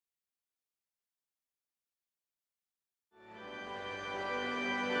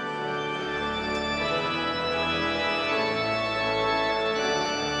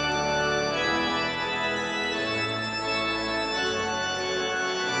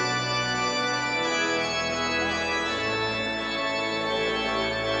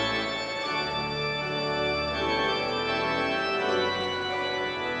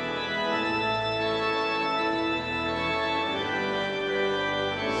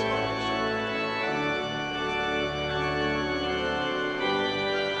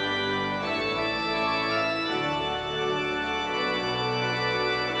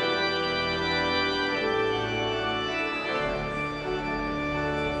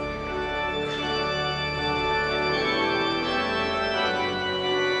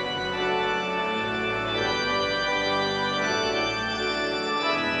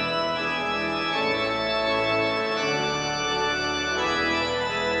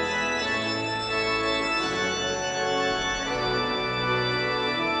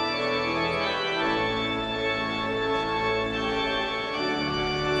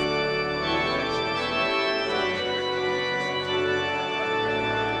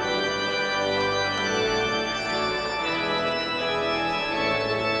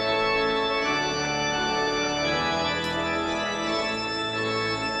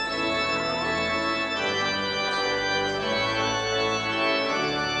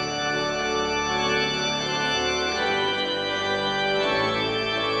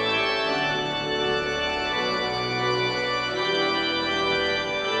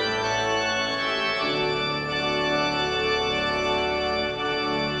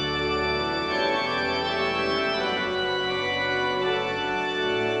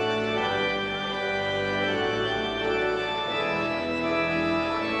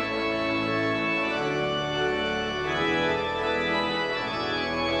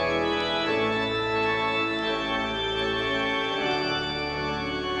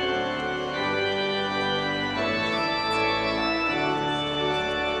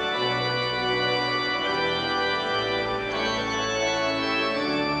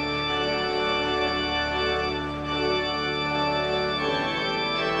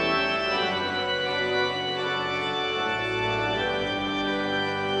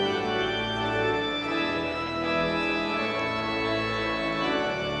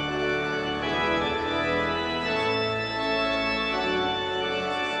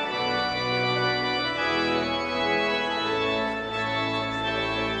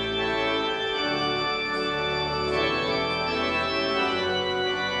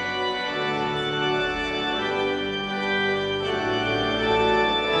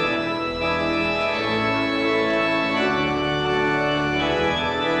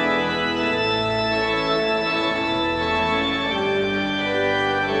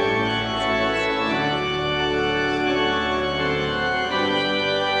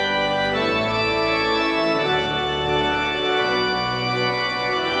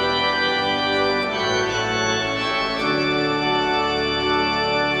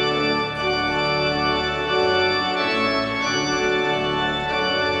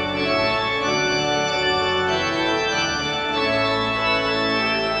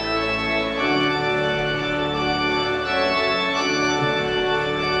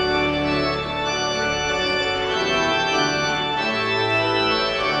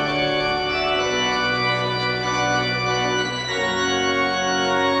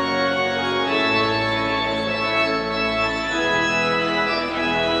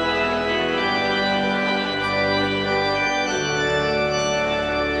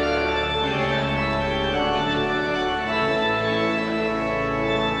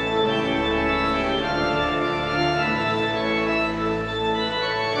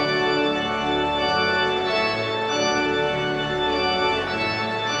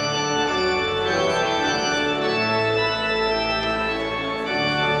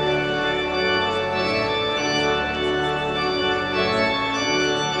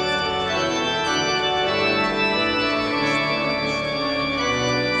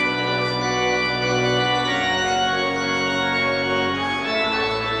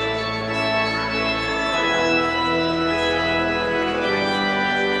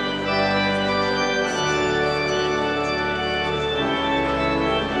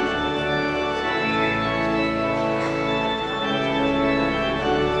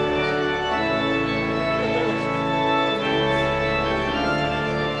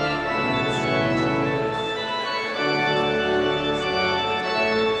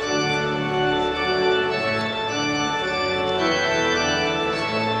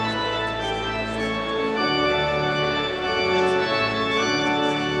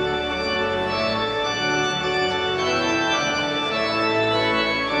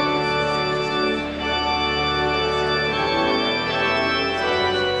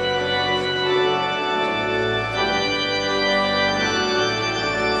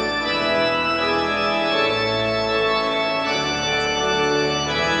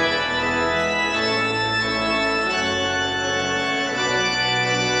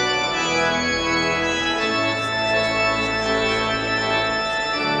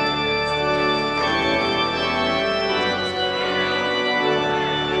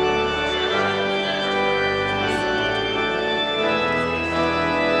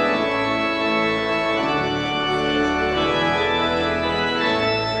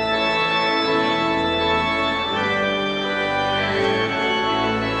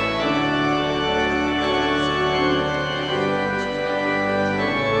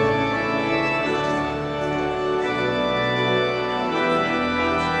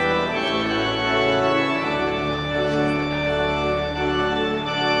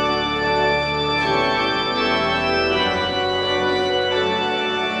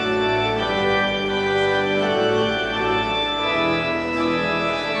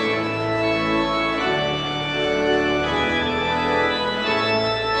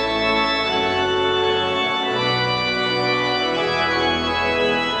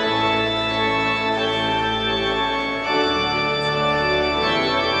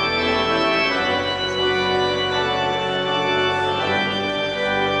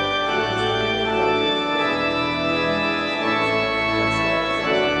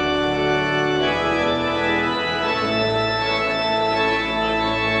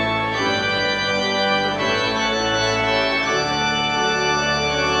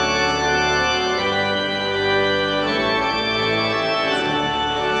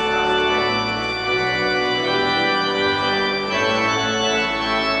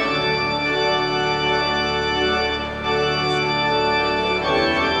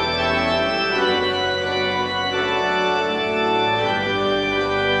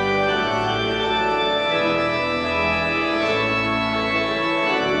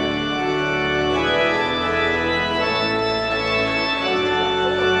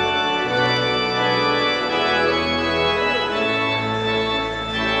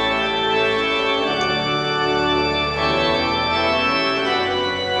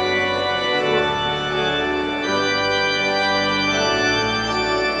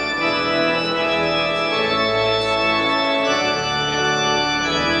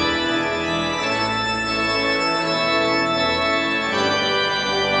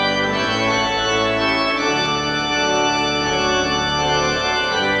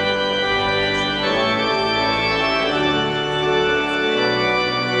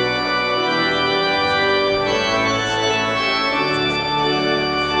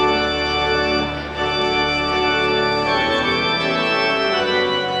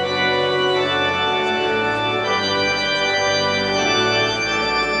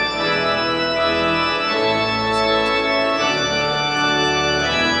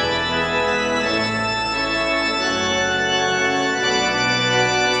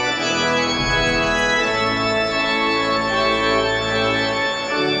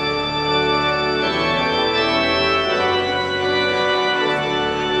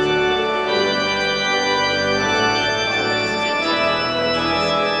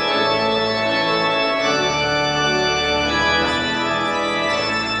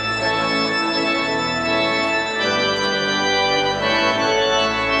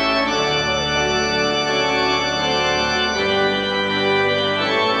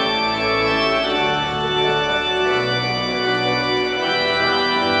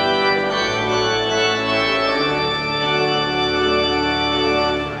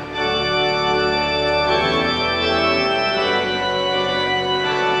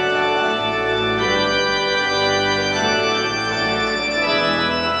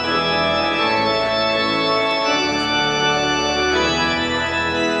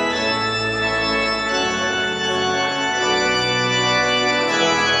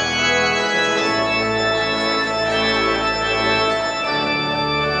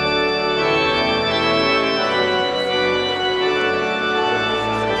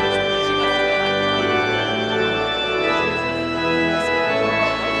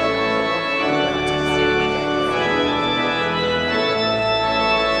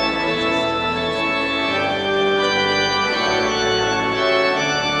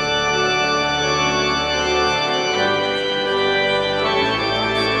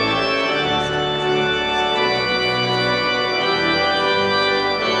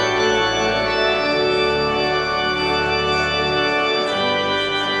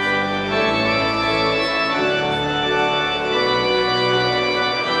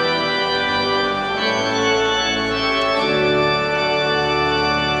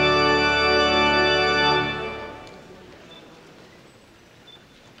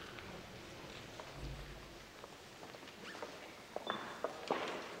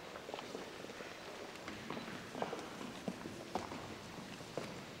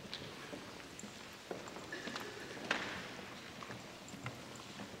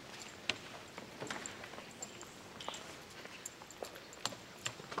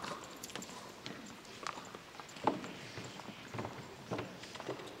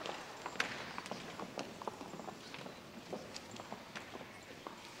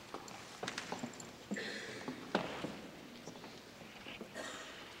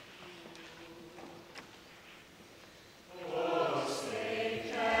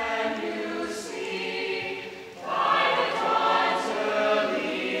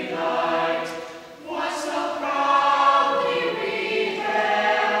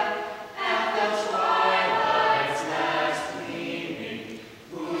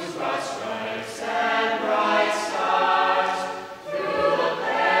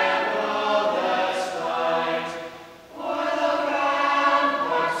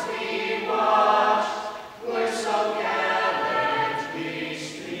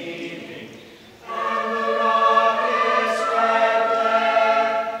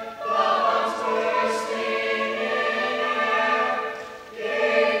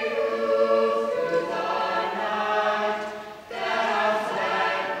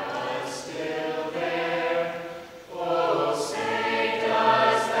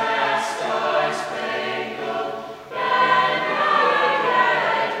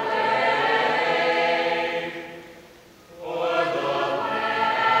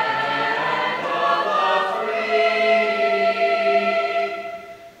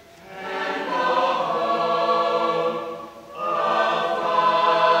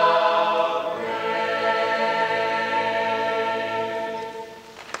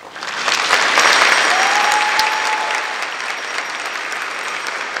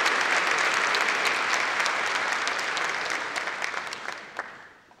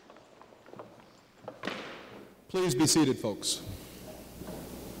Please be seated, folks.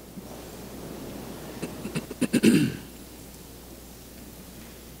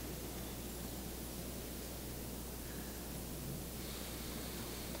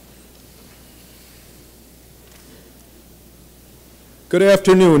 Good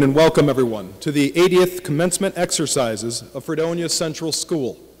afternoon and welcome everyone to the 80th commencement exercises of Fredonia Central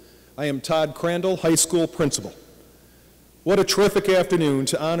School. I am Todd Crandall, high school principal. What a terrific afternoon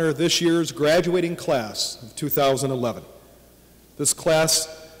to honor this year's graduating class of 2011. This class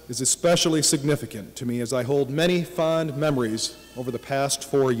is especially significant to me as I hold many fond memories over the past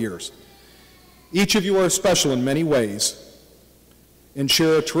 4 years. Each of you are special in many ways and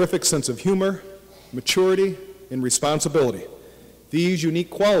share a terrific sense of humor, maturity, and responsibility. These unique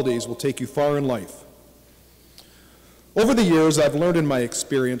qualities will take you far in life. Over the years, I've learned in my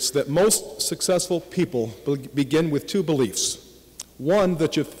experience that most successful people begin with two beliefs. One,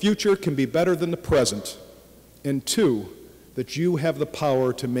 that your future can be better than the present, and two, that you have the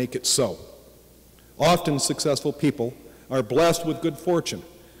power to make it so. Often successful people are blessed with good fortune,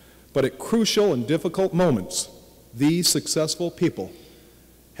 but at crucial and difficult moments, these successful people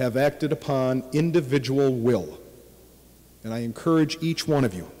have acted upon individual will. And I encourage each one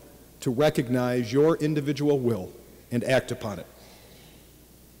of you to recognize your individual will and act upon it.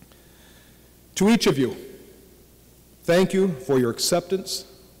 To each of you, thank you for your acceptance,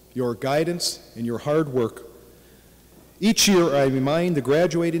 your guidance, and your hard work. Each year I remind the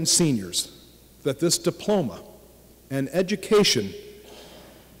graduating seniors that this diploma and education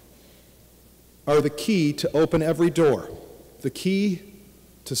are the key to open every door, the key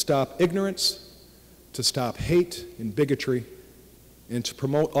to stop ignorance, to stop hate and bigotry, and to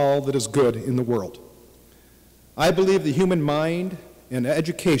promote all that is good in the world. I believe the human mind and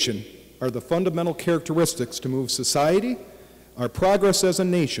education are the fundamental characteristics to move society, our progress as a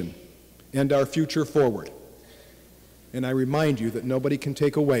nation, and our future forward. And I remind you that nobody can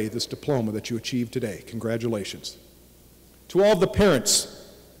take away this diploma that you achieved today. Congratulations. To all the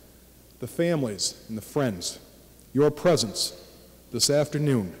parents, the families, and the friends, your presence this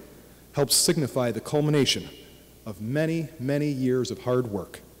afternoon helps signify the culmination of many, many years of hard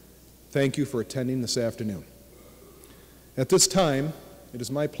work. Thank you for attending this afternoon. At this time, it is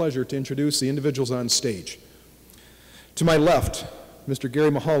my pleasure to introduce the individuals on stage. To my left, Mr.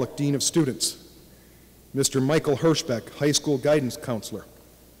 Gary Mahalik, Dean of Students, Mr. Michael Hirschbeck, High School Guidance Counselor,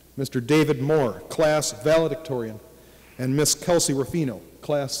 Mr. David Moore, Class Valedictorian, and Miss Kelsey Ruffino,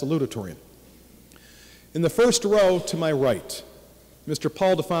 Class Salutatorian. In the first row to my right, Mr.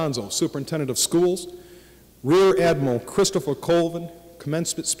 Paul DeFonso, Superintendent of Schools, Rear Admiral Christopher Colvin,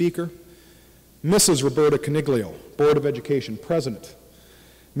 Commencement Speaker, Mrs. Roberta Caniglio, Board of Education President,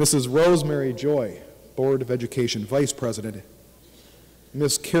 Mrs. Rosemary Joy, Board of Education Vice President,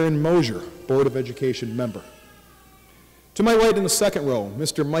 Ms. Karen Mosier, Board of Education Member. To my right in the second row,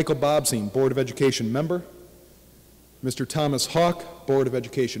 Mr. Michael Bobsine, Board of Education Member, Mr. Thomas Hawk, Board of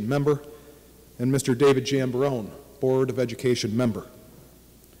Education Member, and Mr. David Jambarone, Board of Education Member.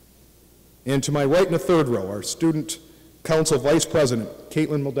 And to my right in the third row, our Student Council Vice President,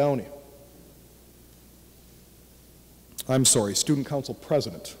 Caitlin Muldowney. I'm sorry, Student Council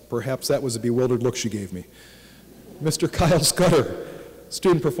President. Perhaps that was a bewildered look she gave me. Mr. Kyle Scudder,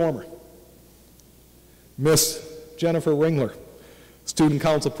 Student Performer. Miss Jennifer Ringler, Student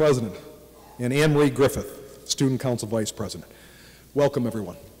Council President. And Anne-Marie Griffith, Student Council Vice President. Welcome,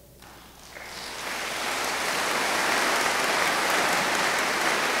 everyone.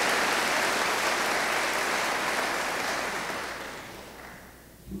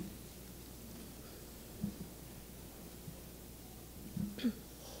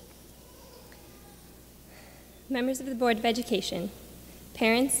 Members of the Board of Education,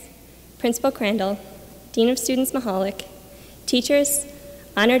 parents, Principal Crandall, Dean of Students Mahalik, teachers,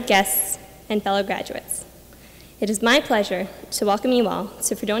 honored guests, and fellow graduates. It is my pleasure to welcome you all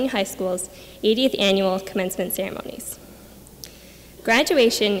to Fredonia High School's 80th Annual Commencement Ceremonies.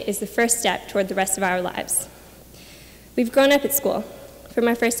 Graduation is the first step toward the rest of our lives. We've grown up at school, from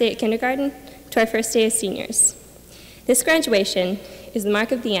our first day at kindergarten to our first day as seniors. This graduation is the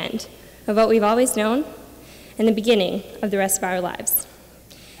mark of the end of what we've always known and the beginning of the rest of our lives.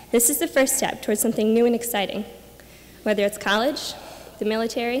 This is the first step towards something new and exciting, whether it's college, the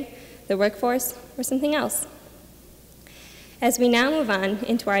military, the workforce, or something else. As we now move on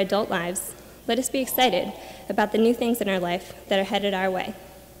into our adult lives, let us be excited about the new things in our life that are headed our way.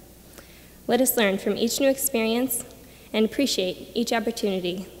 Let us learn from each new experience and appreciate each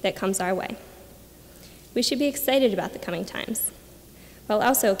opportunity that comes our way. We should be excited about the coming times, while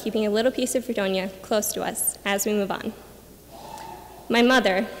also keeping a little piece of Fredonia close to us as we move on. My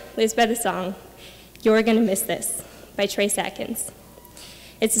mother lives by the song, You're Gonna Miss This by Trace Atkins.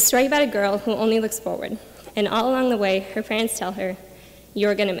 It's a story about a girl who only looks forward, and all along the way, her parents tell her,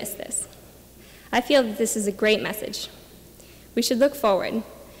 you're gonna miss this. I feel that this is a great message. We should look forward,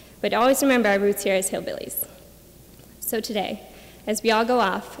 but always remember our roots here as hillbillies. So today, as we all go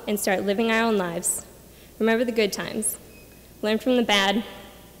off and start living our own lives, remember the good times, learn from the bad,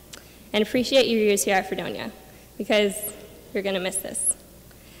 and appreciate your years here at Fredonia, because you're gonna miss this.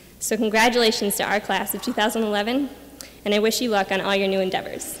 So congratulations to our class of 2011, and I wish you luck on all your new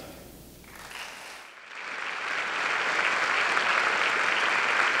endeavors.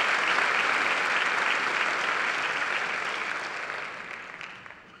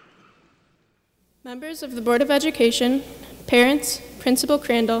 Members of the Board of Education, parents, Principal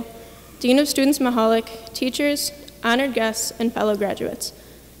Crandall, Dean of Students Mahalik, teachers, honored guests, and fellow graduates,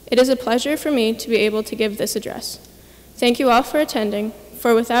 it is a pleasure for me to be able to give this address. Thank you all for attending,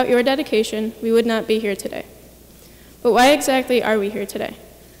 for without your dedication, we would not be here today. But why exactly are we here today?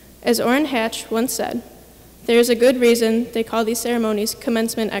 As Orrin Hatch once said, there is a good reason they call these ceremonies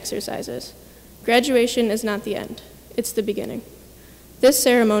commencement exercises. Graduation is not the end, it's the beginning. This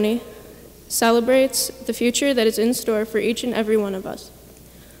ceremony celebrates the future that is in store for each and every one of us,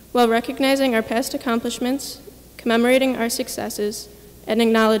 while recognizing our past accomplishments, commemorating our successes, and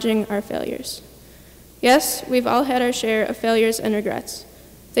acknowledging our failures. Yes, we've all had our share of failures and regrets.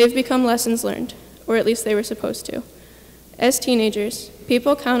 They've become lessons learned, or at least they were supposed to. As teenagers,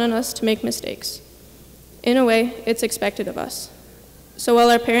 people count on us to make mistakes. In a way, it's expected of us. So while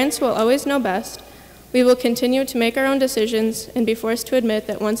our parents will always know best, we will continue to make our own decisions and be forced to admit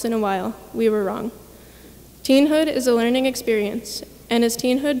that once in a while, we were wrong. Teenhood is a learning experience, and as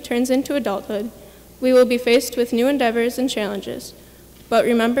teenhood turns into adulthood, we will be faced with new endeavors and challenges. But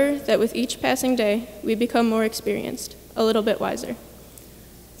remember that with each passing day, we become more experienced, a little bit wiser.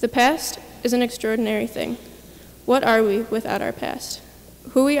 The past is an extraordinary thing. What are we without our past?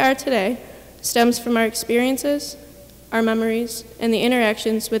 Who we are today stems from our experiences, our memories, and the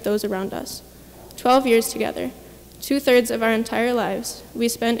interactions with those around us. 12 years together, 2/3 of our entire lives, we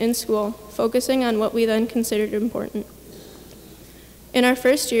spent in school focusing on what we then considered important. In our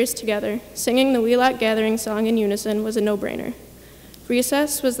first years together, singing the Wheelock Gathering song in unison was a no-brainer.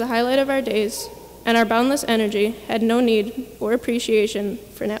 Recess was the highlight of our days, and our boundless energy had no need or appreciation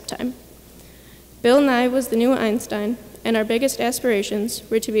for nap time. Bill Nye was the new Einstein, and our biggest aspirations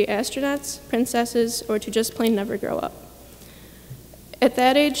were to be astronauts, princesses, or to just plain never grow up. At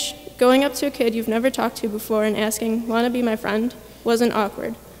that age, going up to a kid you've never talked to before and asking, "Wanna be my friend?" wasn't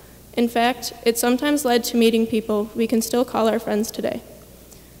awkward. In fact, it sometimes led to meeting people we can still call our friends today.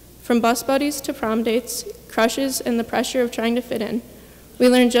 From bus buddies to prom dates, crushes, and the pressure of trying to fit in, we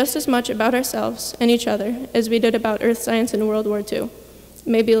learned just as much about ourselves and each other as we did about earth science in World War II,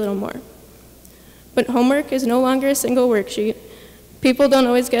 maybe a little more. But homework is no longer a single worksheet. People don't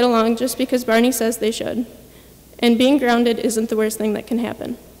always get along just because Barney says they should. And being grounded isn't the worst thing that can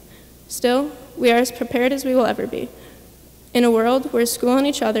happen. Still, we are as prepared as we will ever be. In a world where school and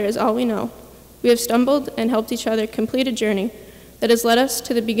each other is all we know, we have stumbled and helped each other complete a journey that has led us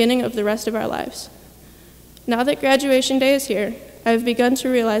to the beginning of the rest of our lives. Now that graduation day is here, I have begun to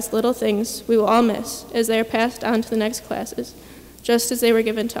realize little things we will all miss as they are passed on to the next classes, just as they were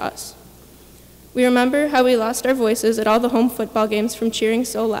given to us. We remember how we lost our voices at all the home football games from cheering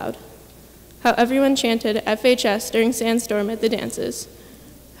so loud, how everyone chanted FHS during Sandstorm at the dances,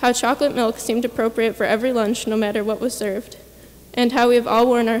 how chocolate milk seemed appropriate for every lunch no matter what was served, and how we have all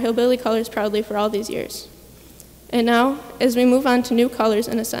worn our hillbilly colors proudly for all these years. And now, as we move on to new colors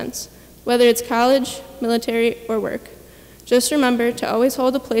in a sense, whether it's college, military, or work, just remember to always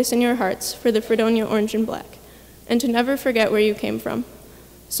hold a place in your hearts for the Fredonia orange and black, and to never forget where you came from.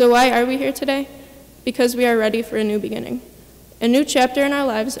 So why are we here today? Because we are ready for a new beginning. A new chapter in our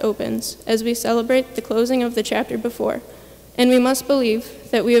lives opens as we celebrate the closing of the chapter before, and we must believe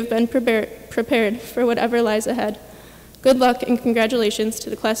that we have been prepared for whatever lies ahead. Good luck and congratulations to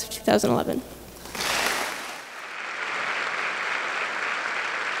the class of 2011.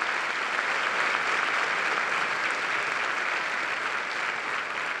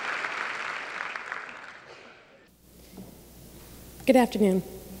 Good afternoon.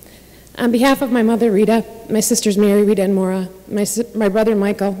 On behalf of my mother, Rita, my sisters, Mary, Rita, and Maura, my brother,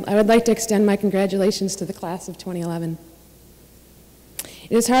 Michael, I would like to extend my congratulations to the class of 2011.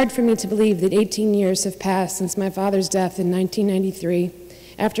 It is hard for me to believe that 18 years have passed since my father's death in 1993,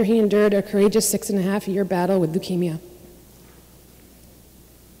 after he endured a courageous 6.5-year battle with leukemia.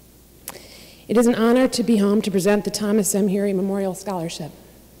 It is an honor to be home to present the Thomas M. Hury Memorial Scholarship.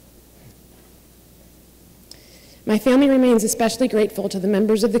 My family remains especially grateful to the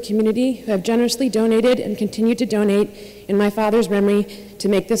members of the community who have generously donated and continue to donate in my father's memory to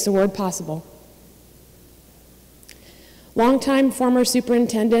make this award possible. Longtime former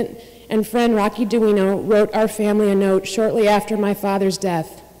superintendent and friend Rocky Duino wrote our family a note shortly after my father's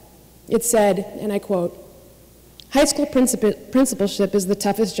death. It said, and I quote, "High school principalship is the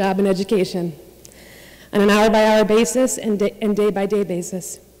toughest job in education, on an hour-by-hour basis and day-by-day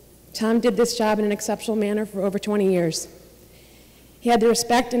basis. Tom did this job in an exceptional manner for over 20 years. He had the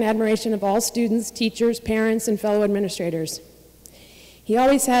respect and admiration of all students, teachers, parents, and fellow administrators. He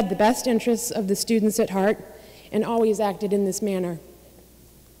always had the best interests of the students at heart and always acted in this manner.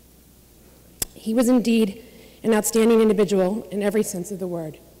 He was indeed an outstanding individual in every sense of the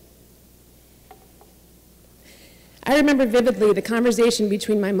word." I remember vividly the conversation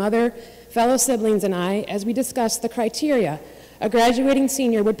between my mother, fellow siblings, and I as we discussed the criteria a graduating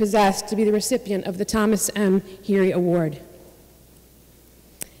senior would possess to be the recipient of the Thomas M. Heery Award.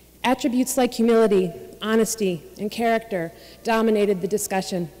 Attributes like humility, honesty, and character dominated the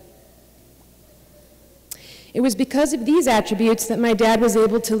discussion. It was because of these attributes that my dad was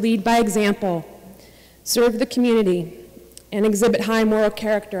able to lead by example, serve the community, and exhibit high moral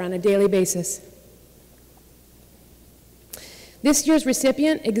character on a daily basis. This year's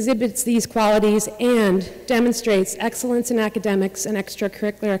recipient exhibits these qualities and demonstrates excellence in academics and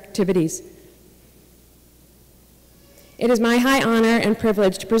extracurricular activities. It is my high honor and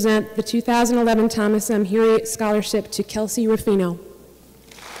privilege to present the 2011 Thomas M. Heery Scholarship to Kelsey Ruffino.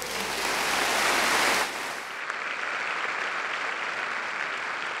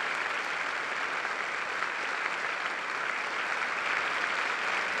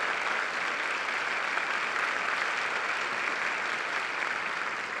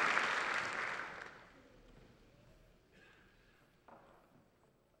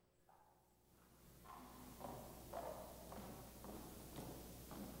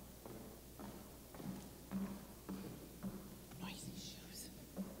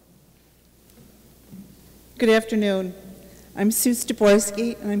 Good afternoon. I'm Sue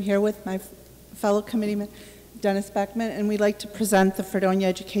Staborski, and I'm here with my fellow committeeman, Dennis Beckman, and we'd like to present the Fredonia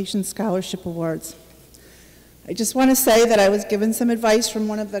Education Scholarship Awards. I just want to say that I was given some advice from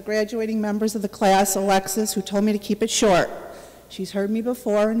one of the graduating members of the class, Alexis, who told me to keep it short. She's heard me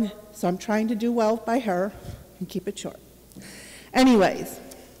before, and so I'm trying to do well by her and keep it short. Anyways,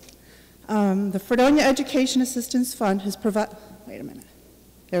 the Fredonia Education Assistance Fund has provided,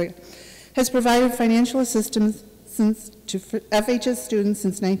 has provided financial assistance to FHS students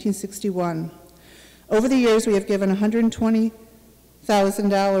since 1961. Over the years, we have given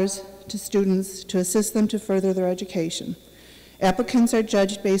 $120,000 to students to assist them to further their education. Applicants are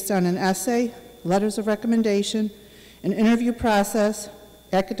judged based on an essay, letters of recommendation, an interview process,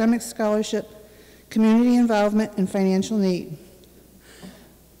 academic scholarship, community involvement, and financial need.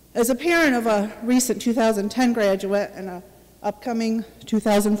 As a parent of a recent 2010 graduate and an upcoming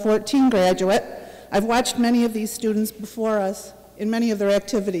 2014 graduate, I've watched many of these students before us in many of their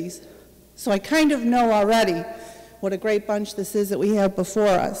activities. So I kind of know already what a great bunch this is that we have before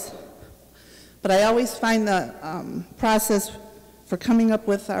us. But I always find the process for coming up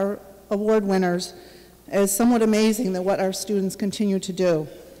with our award winners as somewhat amazing than what our students continue to do.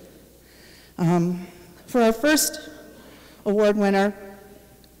 For our first award winner,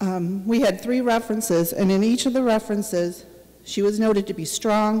 we had 3 references, and in each of the references, she was noted to be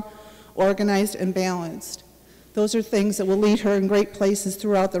strong, organized, and balanced. Those are things that will lead her in great places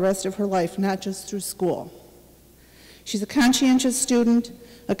throughout the rest of her life, not just through school. She's a conscientious student,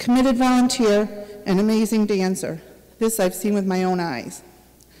 a committed volunteer, and amazing dancer. This I've seen with my own eyes.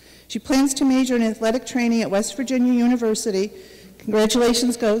 She plans to major in athletic training at West Virginia University.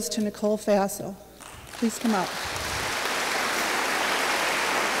 Congratulations goes to Nicole Faso. Please come up.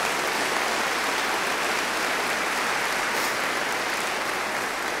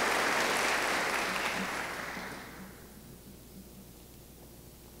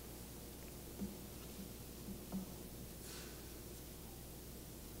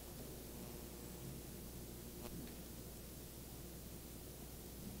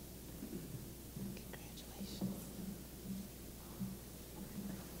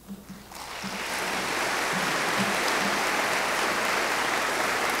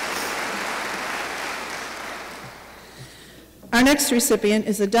 Our next recipient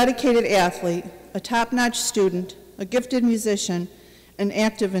is a dedicated athlete, a top-notch student, a gifted musician, and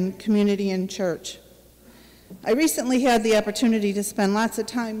active in community and church. I recently had the opportunity to spend lots of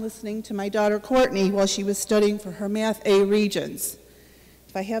time listening to my daughter Courtney while she was studying for her Math A Regents.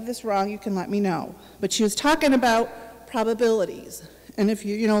 If I have this wrong, you can let me know. But she was talking about probabilities And if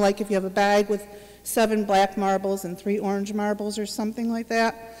you know, like if you have a bag with 7 black marbles and 3 orange marbles or something like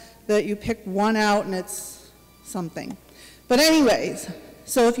that, that you pick one out and it's something. But anyways,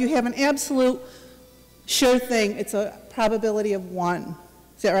 so if you have an absolute sure thing, it's a probability of 1.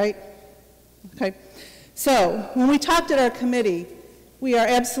 Is that right? Okay. So when we talked at our committee, we are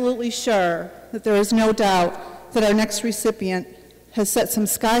absolutely sure that there is no doubt that our next recipient has set some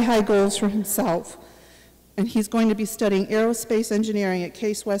sky-high goals for himself, and he's going to be studying aerospace engineering at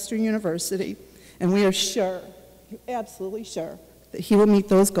Case Western University, and we are sure, absolutely sure, that he will meet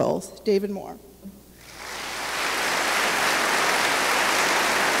those goals. David Moore. Did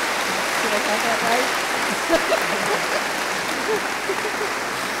I have that right?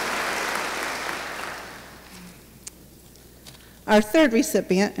 Our third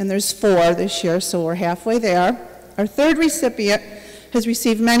recipient, and there's 4 this year, so we're halfway there. Our third recipient has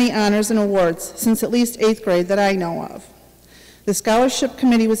received many honors and awards since at least 8th grade that I know of. The scholarship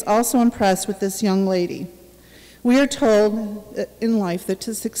committee was also impressed with this young lady. We are told in life that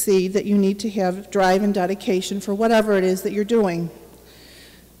to succeed that you need to have drive and dedication for whatever it is that you're doing.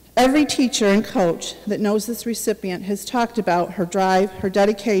 Every teacher and coach that knows this recipient has talked about her drive, her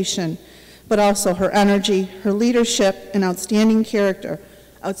dedication, but also her energy, her leadership, and outstanding character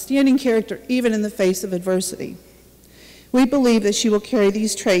even in the face of adversity. We believe that she will carry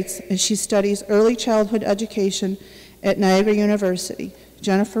these traits as she studies early childhood education at Niagara University.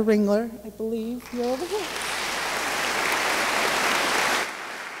 Jennifer Ringler, I believe you're over here.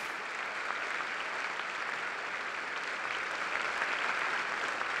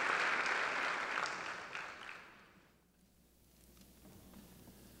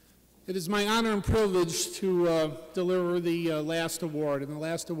 It is my honor and privilege to deliver the last award, and the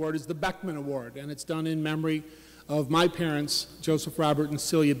last award is the Beckman Award, and it's done in memory of my parents, Joseph Robert and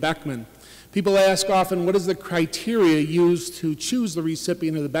Celia Beckman. People ask often, what is the criteria used to choose the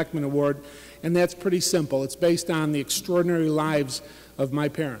recipient of the Beckman Award? And that's pretty simple. It's based on the extraordinary lives of my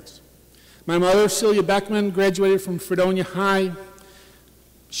parents. My mother, Celia Beckman, graduated from Fredonia High.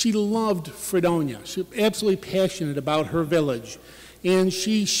 She loved Fredonia. She was absolutely passionate about her village. And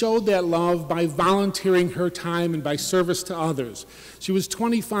she showed that love by volunteering her time and by service to others. She was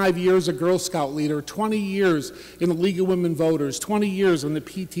 25 years a Girl Scout leader, 20 years in the League of Women Voters, 20 years on the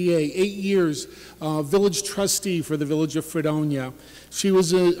PTA, 8 years village trustee for the village of Fredonia. She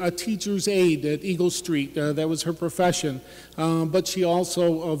was a teacher's aide at Eagle Street. That was her profession. But she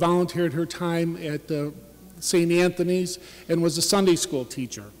also volunteered her time at St. Anthony's and was a Sunday school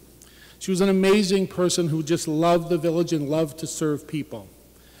teacher. She was an amazing person who just loved the village and loved to serve people.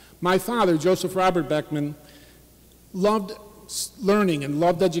 My father, Joseph Robert Beckman, loved learning and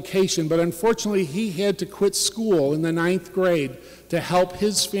loved education, but unfortunately he had to quit school in the 9th grade to help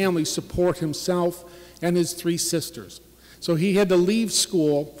his family support himself and his 3 sisters. So he had to leave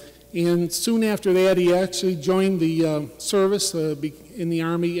school, and soon after that he actually joined the service in the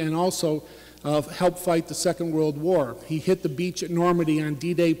Army and also helped fight the Second World War. He hit the beach at Normandy on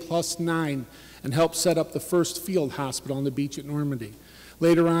D-Day +9 and helped set up the first field hospital on the beach at Normandy.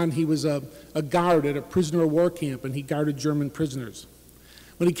 Later on, he was a guard at a prisoner of war camp, and he guarded German prisoners.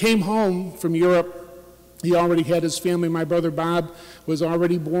 When he came home from Europe, he already had his family. My brother Bob was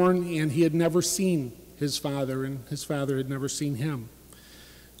already born, and he had never seen his father, and his father had never seen him.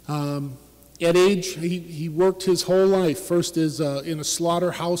 At age, he worked his whole life, first as in a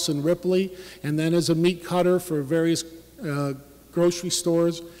slaughterhouse in Ripley, and then as a meat cutter for various grocery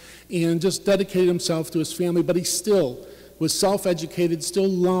stores, and just dedicated himself to his family, but he still was self-educated, still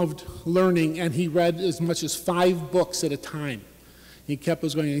loved learning, and he read as much as 5 books at a time. He kept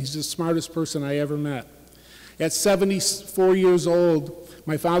us going. He's the smartest person I ever met. At 74 years old,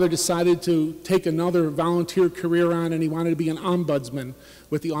 my father decided to take another volunteer career on, and he wanted to be an ombudsman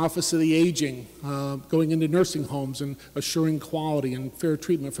with the Office of the Aging, going into nursing homes and assuring quality and fair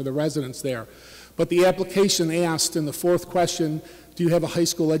treatment for the residents there. But the application asked in the 4th question, do you have a high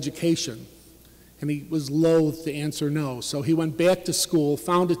school education? And he was loath to answer no. So he went back to school,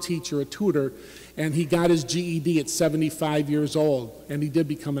 found a teacher, a tutor, and he got his GED at 75 years old, and he did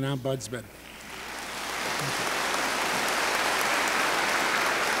become an ombudsman.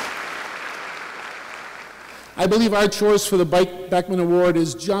 I believe our choice for the Beckman Award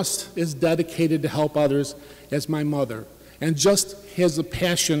is just as dedicated to help others as my mother, and just has a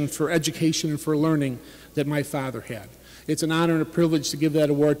passion for education and for learning that my father had. It's an honor and a privilege to give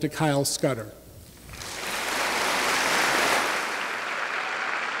that award to Kyle Scudder.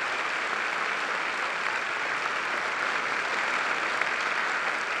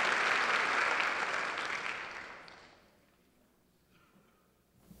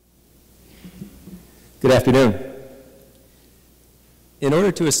 Good afternoon. In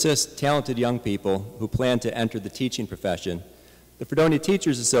order to assist talented young people who plan to enter the teaching profession, the Fredonia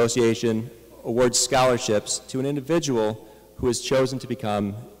Teachers Association awards scholarships to an individual who has chosen to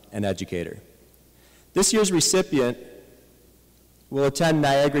become an educator. This year's recipient will attend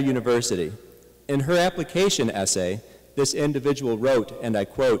Niagara University. In her application essay, this individual wrote, and I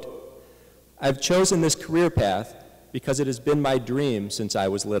quote, "I've chosen this career path because it has been my dream since I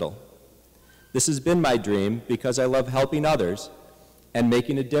was little. This has been my dream because I love helping others and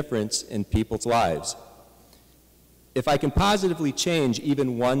making a difference in people's lives. If I can positively change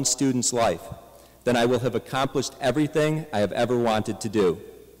even one student's life, then I will have accomplished everything I have ever wanted to do.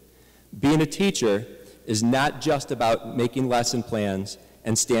 Being a teacher is not just about making lesson plans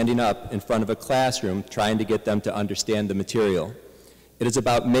and standing up in front of a classroom trying to get them to understand the material. It is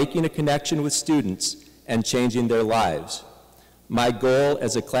about making a connection with students and changing their lives. My goal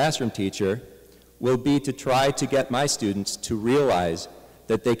as a classroom teacher will be to try to get my students to realize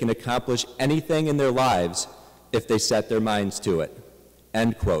that they can accomplish anything in their lives if they set their minds to it."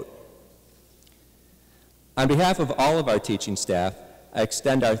 End quote. On behalf of all of our teaching staff, I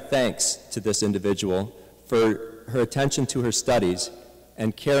extend our thanks to this individual for her attention to her studies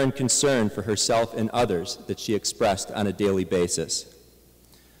and care and concern for herself and others that she expressed on a daily basis.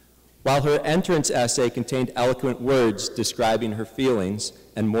 While her entrance essay contained eloquent words describing her feelings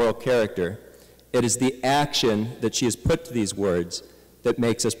and moral character, it is the action that she has put to these words that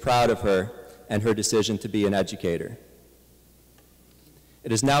makes us proud of her and her decision to be an educator.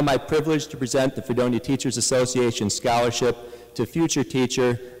 It is now my privilege to present the Fredonia Teachers Association Scholarship to future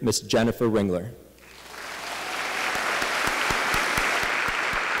teacher, Ms. Jennifer Ringler.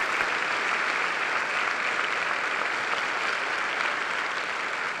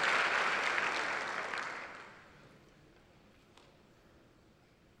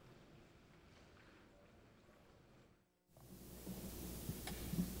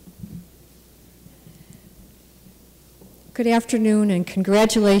 Good afternoon and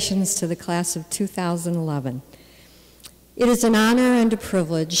congratulations to the class of 2011. It is an honor and a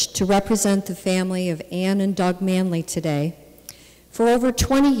privilege to represent the family of Ann and Doug Manley today. For over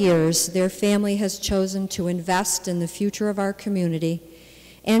 20 years, their family has chosen to invest in the future of our community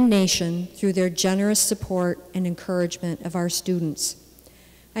and nation through their generous support and encouragement of our students.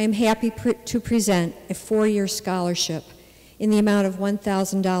 I am happy to present a 4-year scholarship in the amount of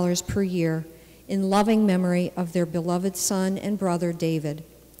 $1,000 per year in loving memory of their beloved son and brother, David.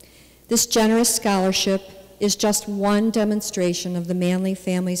 This generous scholarship is just one demonstration of the Manley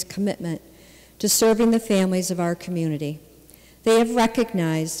family's commitment to serving the families of our community. They have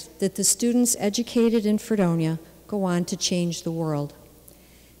recognized that the students educated in Fredonia go on to change the world.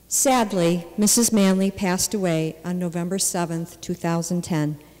 Sadly, Mrs. Manley passed away on November 7th,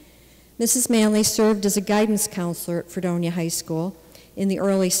 2010. Mrs. Manley served as a guidance counselor at Fredonia High School in the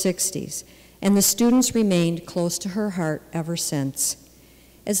early 60s, and the students remained close to her heart ever since.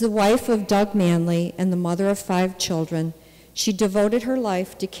 As the wife of Doug Manley and the mother of 5 children, she devoted her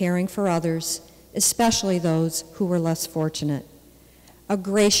life to caring for others, especially those who were less fortunate. A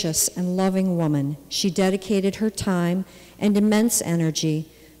gracious and loving woman, she dedicated her time and immense energy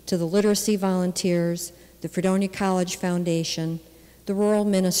to the literacy volunteers, the Fredonia College Foundation, the Rural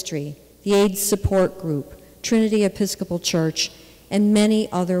Ministry, the AIDS Support Group, Trinity Episcopal Church, and many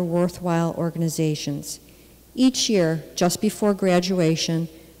other worthwhile organizations. Each year, just before graduation,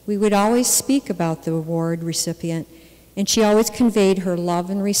 we would always speak about the award recipient, and she always conveyed her love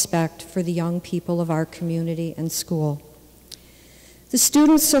and respect for the young people of our community and school. The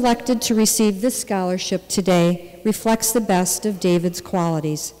students selected to receive this scholarship today reflects the best of David's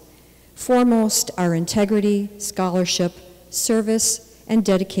qualities. Foremost are integrity, scholarship, service, and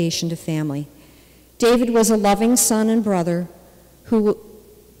dedication to family. David was a loving son and brother who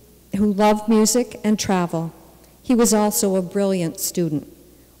loved music and travel. He was also a brilliant student.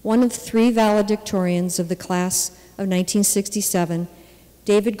 One of 3 valedictorians of the class of 1967,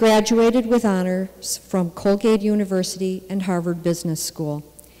 David graduated with honors from Colgate University and Harvard Business School.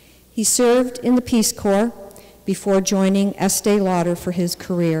 He served in the Peace Corps before joining Estee Lauder for his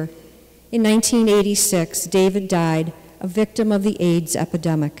career. In 1986, David died, a victim of the AIDS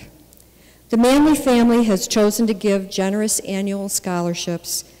epidemic. The Manley family has chosen to give generous annual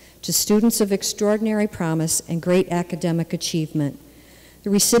scholarships to students of extraordinary promise and great academic achievement. The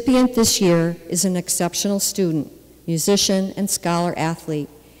recipient this year is an exceptional student, musician, and scholar athlete.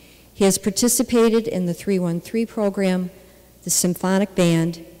 He has participated in the 313 program, the symphonic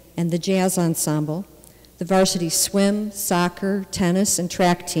band, and the jazz ensemble, the varsity swim, soccer, tennis, and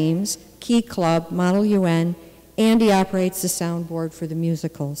track teams, Key Club, Model UN, and he operates the soundboard for the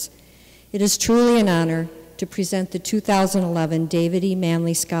musicals. It is truly an honor to present the 2011 David E.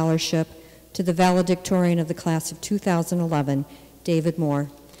 Manley Scholarship to the valedictorian of the class of 2011, David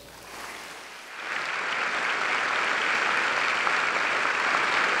Moore.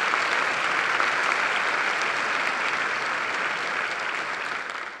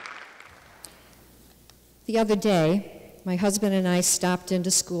 The other day, my husband and I stopped into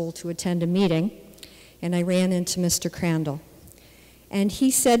school to attend a meeting, and I ran into Mr. Crandall. And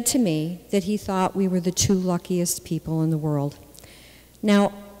he said to me that he thought we were the two luckiest people in the world.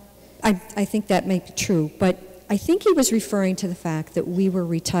 Now, I think that may be true, but I think he was referring to the fact that we were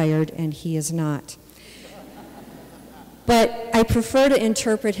retired and he is not. But I prefer to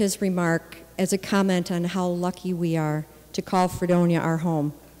interpret his remark as a comment on how lucky we are to call Fredonia our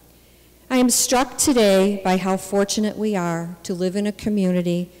home. I am struck today by how fortunate we are to live in a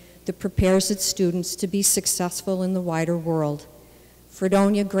community that prepares its students to be successful in the wider world.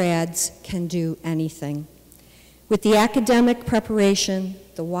 Fredonia grads can do anything. With the academic preparation,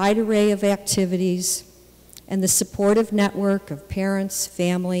 the wide array of activities, and the supportive network of parents,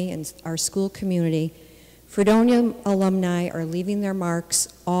 family, and our school community, Fredonia alumni are leaving their marks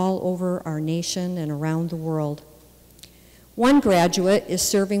all over our nation and around the world. One graduate is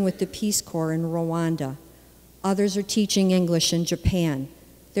serving with the Peace Corps in Rwanda. Others are teaching English in Japan.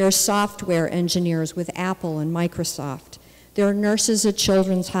 There are software engineers with Apple and Microsoft. There are nurses at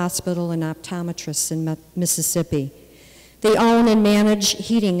Children's Hospital and optometrists in Mississippi. They own and manage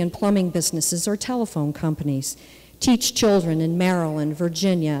heating and plumbing businesses or telephone companies, teach children in Maryland,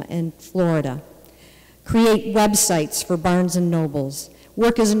 Virginia, and Florida, create websites for Barnes & Nobles,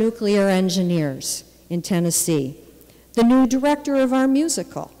 work as nuclear engineers in Tennessee. The new director of our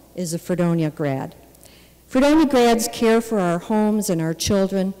musical is a Fredonia grad. Fredonia grads care for our homes and our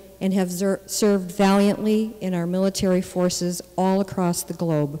children and have served valiantly in our military forces all across the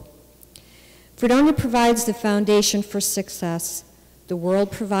globe. Fredonia provides the foundation for success, the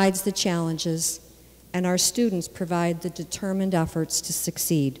world provides the challenges, and our students provide the determined efforts to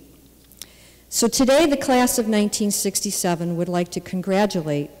succeed. So today, the class of 1967 would like to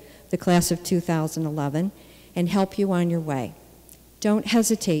congratulate the class of 2011 and help you on your way. Don't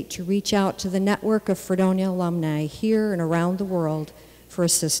hesitate to reach out to the network of Fredonia alumni here and around the world for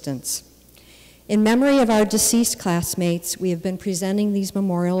assistance. In memory of our deceased classmates, we have been presenting these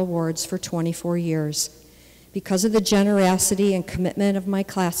memorial awards for 24 years. Because of the generosity and commitment of my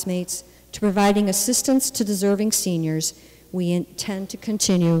classmates to providing assistance to deserving seniors, we intend to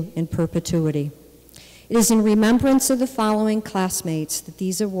continue in perpetuity. It is in remembrance of the following classmates that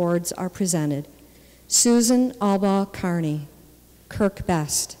these awards are presented: Susan Albaugh Carney, Kirk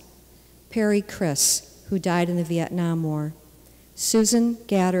Best, Perry Criss, who died in the Vietnam War, Susan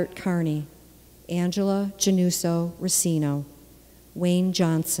Gaddert Carney, Angela Januso Racino, Wayne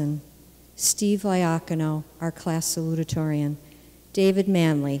Johnson, Steve Liacano, our class salutatorian, David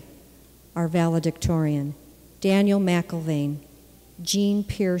Manley, our valedictorian, Daniel McIlvain, Jean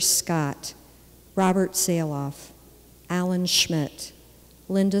Pierce Scott, Robert Saloff, Alan Schmidt,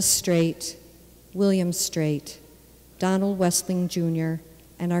 Linda Straight, William Straight, Donald Westling Jr.,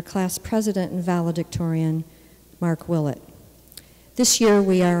 and our class president and valedictorian, Mark Willett. This year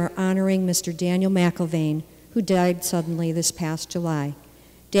we are honoring Mr. Daniel McIlvain, who died suddenly this past July.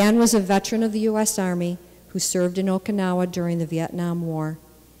 Dan was a veteran of the U.S. Army who served in Okinawa during the Vietnam War.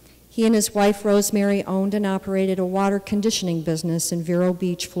 He and his wife Rosemary owned and operated a water conditioning business in Vero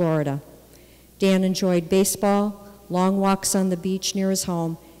Beach, Florida. Dan enjoyed baseball, long walks on the beach near his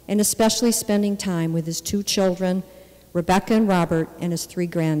home, and especially spending time with his two children, Rebecca and Robert, and his 3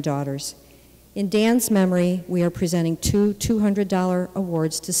 granddaughters. In Dan's memory, we are presenting 2 $200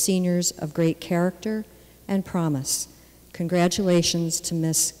 awards to seniors of great character and promise. Congratulations to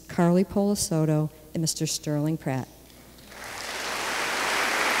Miss Carly Polisoto and Mr. Sterling Pratt.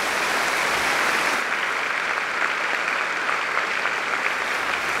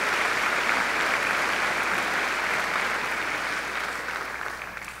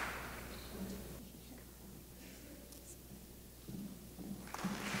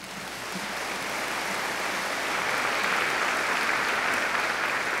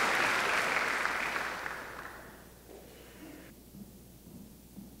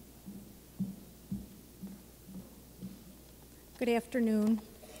 Good afternoon,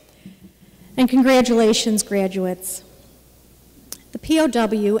 and congratulations, graduates. The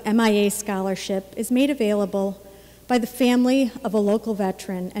POW MIA Scholarship is made available by the family of a local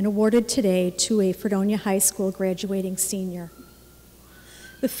veteran and awarded today to a Fredonia High School graduating senior.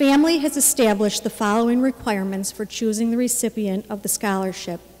 The family has established the following requirements for choosing the recipient of the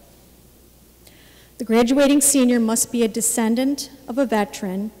scholarship. The graduating senior must be a descendant of a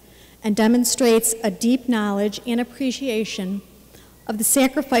veteran and demonstrates a deep knowledge and appreciation of the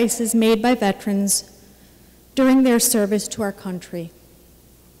sacrifices made by veterans during their service to our country.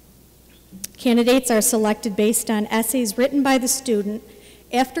 Candidates are selected based on essays written by the student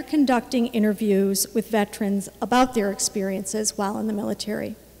after conducting interviews with veterans about their experiences while in the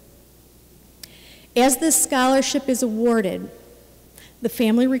military. As this scholarship is awarded, the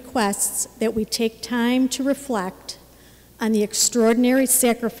family requests that we take time to reflect on the extraordinary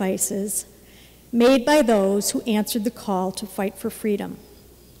sacrifices made by those who answered the call to fight for freedom.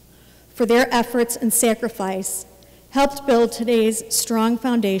 For their efforts and sacrifice helped build today's strong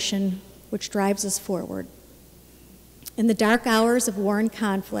foundation which drives us forward. In the dark hours of war and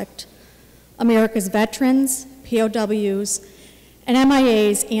conflict, America's veterans, POWs, and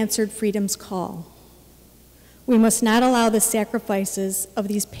MIAs answered freedom's call. We must not allow the sacrifices of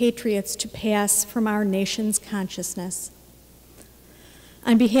these patriots to pass from our nation's consciousness.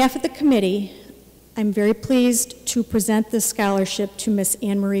 On behalf of the committee, I'm very pleased to present this scholarship to Miss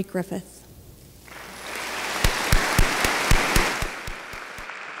Anne Marie Griffith.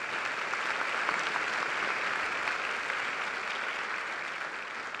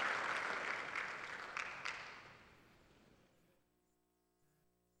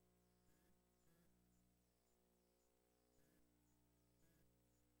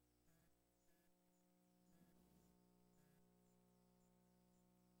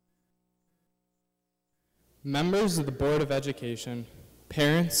 Members of the Board of Education,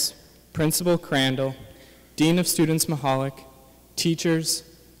 parents, Principal Crandall, Dean of Students Mahalik, teachers,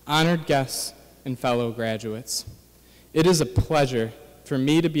 honored guests, and fellow graduates. It is a pleasure for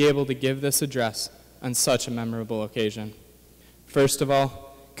me to be able to give this address on such a memorable occasion. First of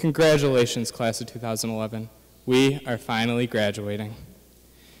all, congratulations, class of 2011. We are finally graduating.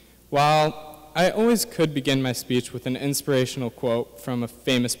 While I always could begin my speech with an inspirational quote from a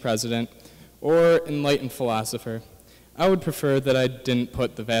famous president or enlightened philosopher, I would prefer that I didn't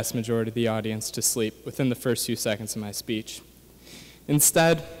put the vast majority of the audience to sleep within the first few seconds of my speech.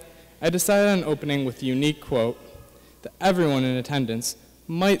 Instead, I decided on opening with a unique quote that everyone in attendance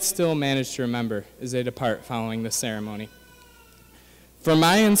might still manage to remember as they depart following this ceremony. For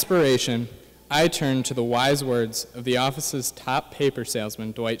my inspiration, I turned to the wise words of the office's top paper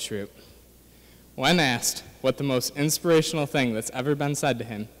salesman, Dwight Schrute. When asked what the most inspirational thing that's ever been said to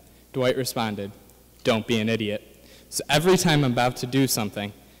him, Dwight responded, "Don't be an idiot." So every time I'm about to do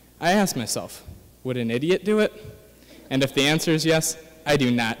something, I ask myself, would an idiot do it? And if the answer is yes, I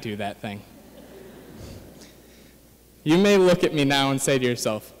do not do that thing. You may look at me now and say to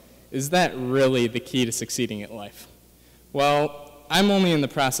yourself, is that really the key to succeeding at life? Well, I'm only in the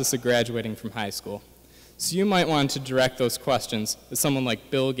process of graduating from high school, so you might want to direct those questions to someone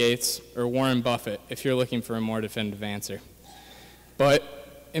like Bill Gates or Warren Buffett if you're looking for a more definitive answer. But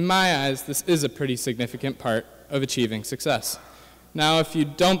in my eyes, this is a pretty significant part of achieving success. Now, if you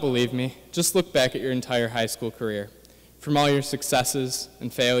don't believe me, just look back at your entire high school career. From all your successes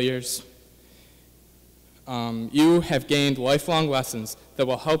and failures, you have gained lifelong lessons that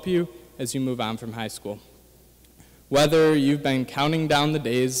will help you as you move on from high school. Whether you've been counting down the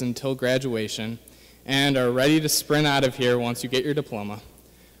days until graduation and are ready to sprint out of here once you get your diploma,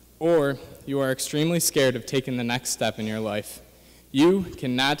 or you are extremely scared of taking the next step in your life, you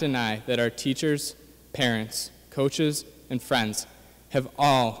cannot deny that our teachers, parents, coaches, and friends have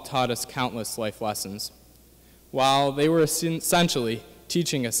all taught us countless life lessons. While they were essentially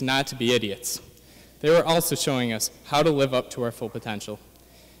teaching us not to be idiots, they were also showing us how to live up to our full potential.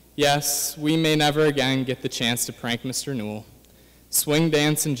 Yes, we may never again get the chance to prank Mr. Newell, swing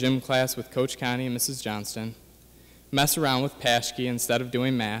dance in gym class with Coach Connie and Mrs. Johnston, mess around with Paschke instead of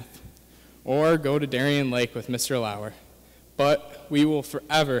doing math, or go to Darien Lake with Mr. Lauer. But we will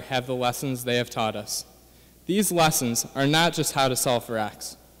forever have the lessons they have taught us. These lessons are not just how to solve for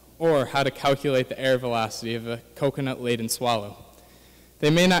x, or how to calculate the air velocity of a coconut-laden swallow. They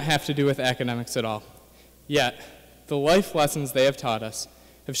may not have to do with academics at all. Yet, the life lessons they have taught us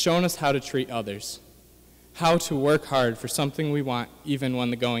have shown us how to treat others, how to work hard for something we want even when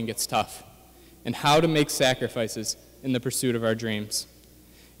the going gets tough, and how to make sacrifices in the pursuit of our dreams.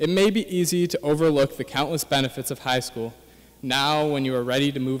 It may be easy to overlook the countless benefits of high school now when you are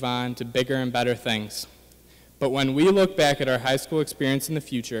ready to move on to bigger and better things. But when we look back at our high school experience in the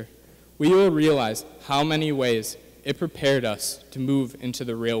future, we will realize how many ways it prepared us to move into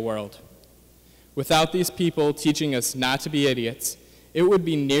the real world. Without these people teaching us not to be idiots, it would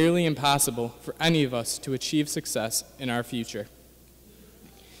be nearly impossible for any of us to achieve success in our future.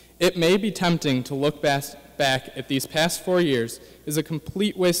 It may be tempting to look back at these past 4 years as a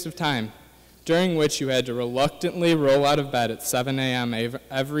complete waste of time, during which you had to reluctantly roll out of bed at 7 a.m.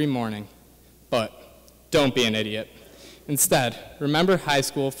 every morning. But don't be an idiot. Instead, remember high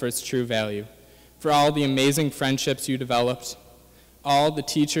school for its true value, for all the amazing friendships you developed, all the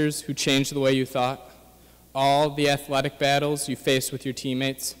teachers who changed the way you thought, all the athletic battles you faced with your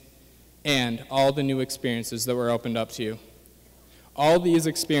teammates, and all the new experiences that were opened up to you. All these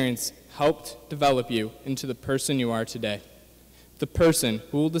experiences helped develop you into the person you are today, the person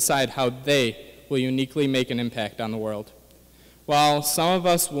who will decide how they will uniquely make an impact on the world. While some of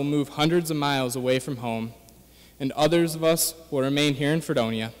us will move hundreds of miles away from home, and others of us will remain here in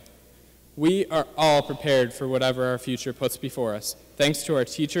Fredonia, we are all prepared for whatever our future puts before us, thanks to our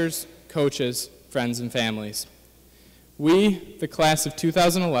teachers, coaches, friends, and families. We, the class of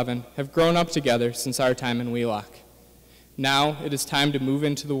 2011, have grown up together since our time in Wheelock. Now it is time to move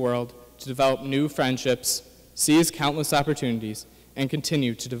into the world, to develop new friendships, seize countless opportunities, and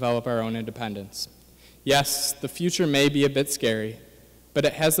continue to develop our own independence. Yes, the future may be a bit scary, but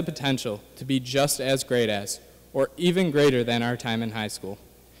it has the potential to be just as great as, or even greater than our time in high school.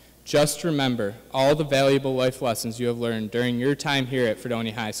 Just remember all the valuable life lessons you have learned during your time here at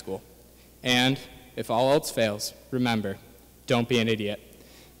Fredonia High School. And if all else fails, remember, don't be an idiot.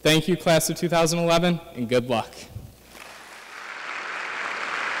 Thank you, class of 2011, and good luck.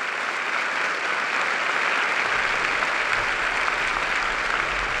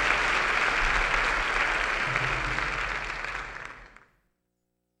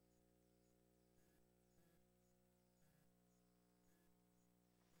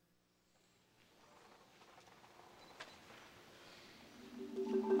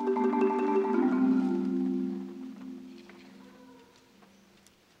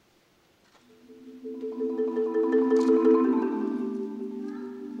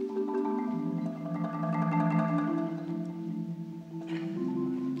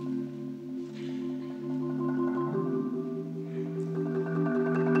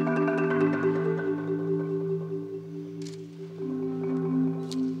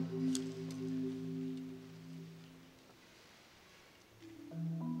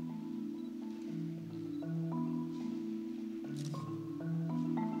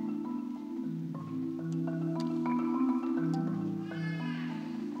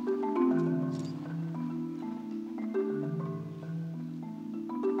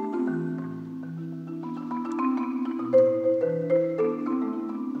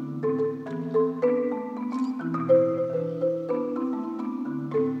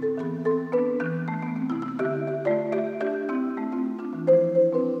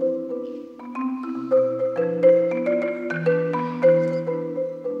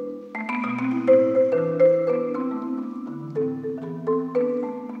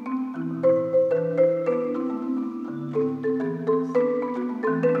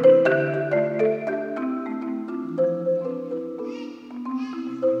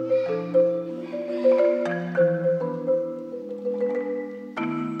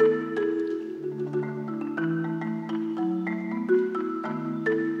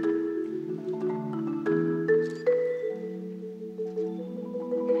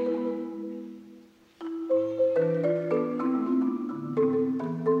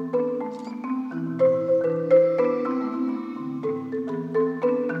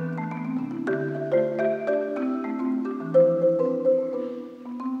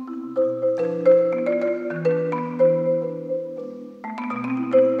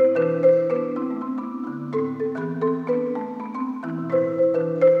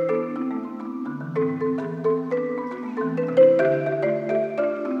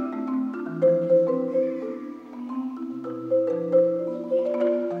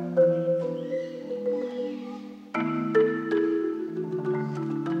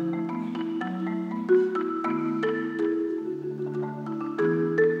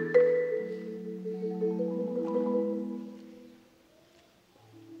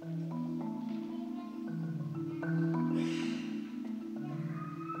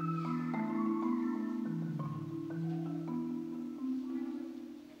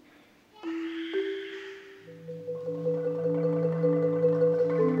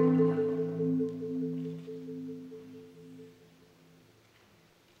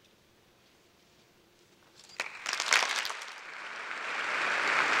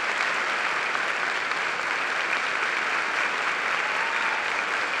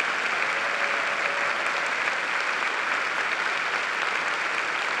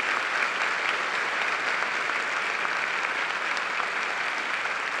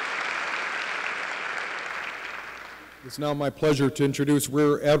 It's now my pleasure to introduce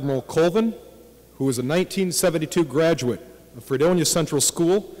Rear Admiral Colvin, who is a 1972 graduate of Fredonia Central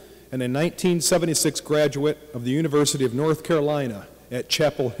School and a 1976 graduate of the University of North Carolina at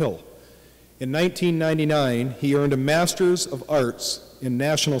Chapel Hill. In 1999, he earned a Master's of Arts in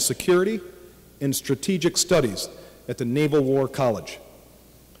National Security and Strategic Studies at the Naval War College.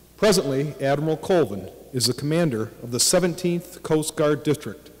 Presently, Admiral Colvin is the commander of the 17th Coast Guard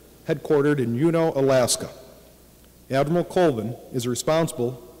District, headquartered in Juneau, Alaska. Admiral Colvin is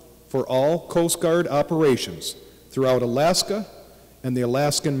responsible for all Coast Guard operations throughout Alaska and the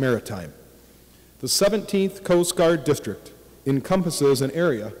Alaskan Maritime. The 17th Coast Guard District encompasses an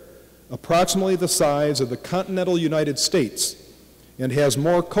area approximately the size of the continental United States and has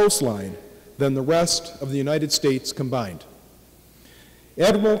more coastline than the rest of the United States combined.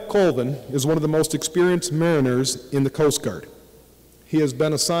 Admiral Colvin is one of the most experienced mariners in the Coast Guard. He has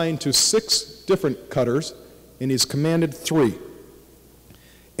been assigned to 6 different cutters and he's commanded 3.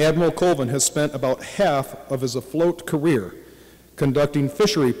 Admiral Colvin has spent about half of his afloat career conducting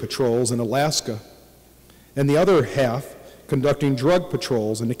fishery patrols in Alaska and the other half conducting drug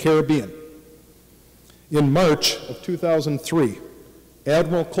patrols in the Caribbean. In March of 2003,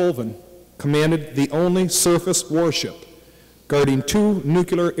 Admiral Colvin commanded the only surface warship guarding 2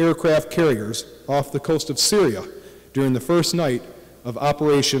 nuclear aircraft carriers off the coast of Syria during the first night of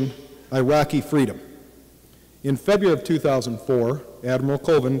Operation Iraqi Freedom. In February of 2004, Admiral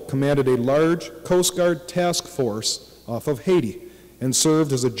Colvin commanded a large Coast Guard task force off of Haiti and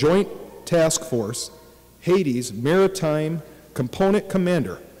served as a joint task force, Haiti's maritime component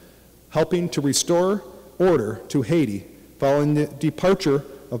commander, helping to restore order to Haiti following the departure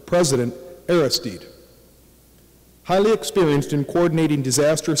of President Aristide. Highly experienced in coordinating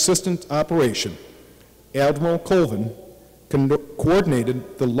disaster assistance operation, Admiral Colvin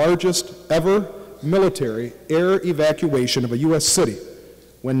coordinated the largest ever military air evacuation of a U.S. city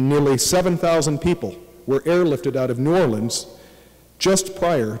when nearly 7,000 people were airlifted out of New Orleans just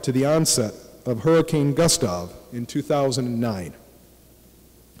prior to the onset of Hurricane Gustav in 2009.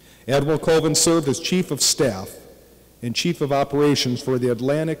 Admiral Colvin served as Chief of Staff and Chief of Operations for the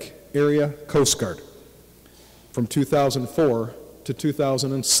Atlantic Area Coast Guard from 2004 to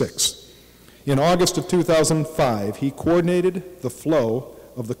 2006. In August of 2005, he coordinated the flow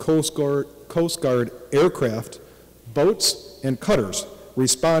of the Coast Guard aircraft, boats, and cutters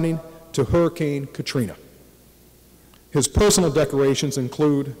responding to Hurricane Katrina. His personal decorations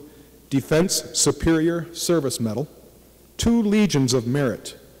include Defense Superior Service Medal, 2 Legions of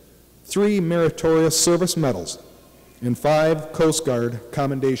Merit, 3 Meritorious Service Medals, and 5 Coast Guard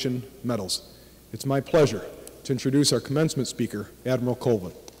Commendation Medals. It's my pleasure to introduce our commencement speaker, Admiral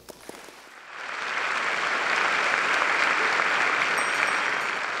Colvin.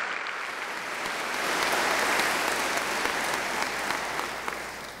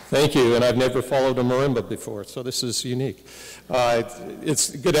 Thank you, and I've never followed a marimba before, so this is unique.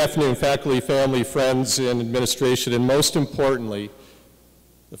 It's good afternoon, faculty, family, friends, and administration, and most importantly,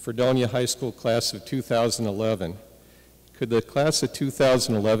 the Fredonia High School class of 2011. Could the class of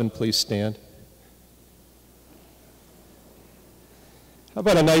 2011 please stand? How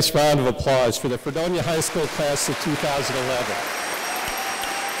about a nice round of applause for the Fredonia High School class of 2011?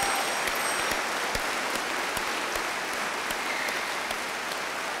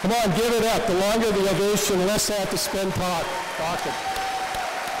 Come on, give it up. The longer the ovation, the less I have to spend talking.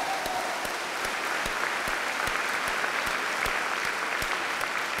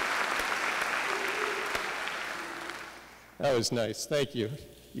 That was nice. Thank you.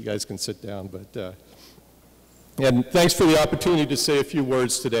 You guys can sit down, and thanks for the opportunity to say a few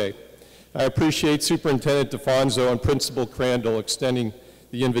words today. I appreciate Superintendent DeFonso and Principal Crandall extending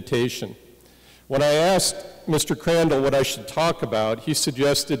the invitation. When I asked Mr. Crandall what I should talk about, he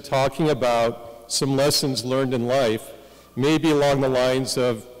suggested talking about some lessons learned in life, maybe along the lines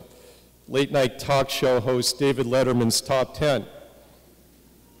of late-night talk show host David Letterman's Top 10.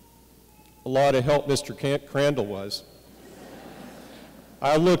 A lot of help Mr. Crandall was.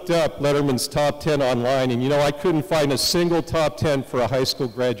 I looked up Letterman's Top 10 online, and I couldn't find a single Top 10 for a high school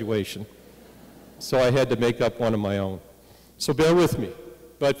graduation. So I had to make up one of my own. So bear with me.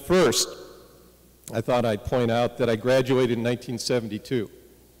 But first, I thought I'd point out that I graduated in 1972,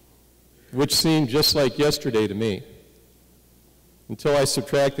 which seemed just like yesterday to me, until I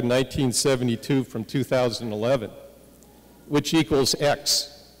subtracted 1972 from 2011, which equals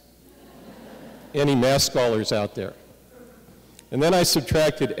X. Any math scholars out there? And then I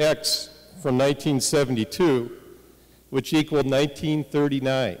subtracted X from 1972, which equaled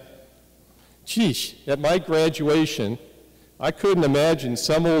 1939. Geesh, at my graduation, I couldn't imagine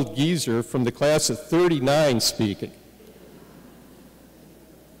some old geezer from the class of 39 speaking.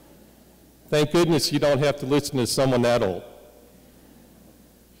 Thank goodness you don't have to listen to someone that old.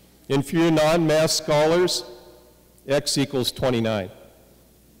 And for you non-math scholars, x equals 29.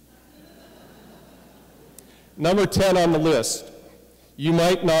 Number 10 on the list. You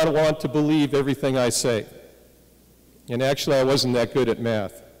might not want to believe everything I say. And actually, I wasn't that good at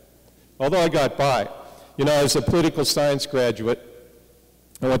math, although I got by. You know, as a political science graduate,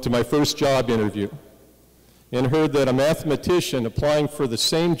 I went to my first job interview and heard that a mathematician applying for the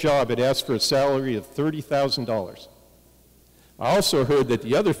same job had asked for a salary of $30,000. I also heard that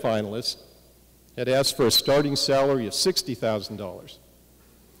the other finalist had asked for a starting salary of $60,000.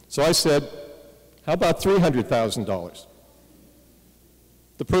 So I said, how about $300,000?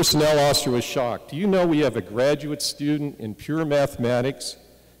 The personnel officer was shocked. Do you know we have a graduate student in pure mathematics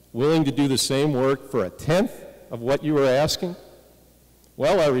willing to do the same work for a tenth of what you were asking?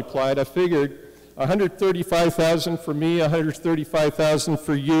 Well, I replied, I figured $135,000 for me, $135,000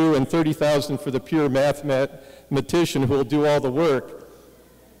 for you, and $30,000 for the pure mathematician who will do all the work.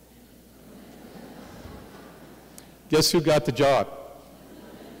 Guess who got the job?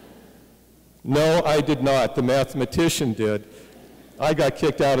 No, I did not. The mathematician did. I got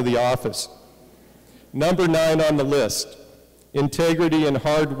kicked out of the office. Number 9 on the list, integrity and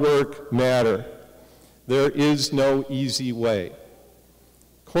hard work matter. There is no easy way.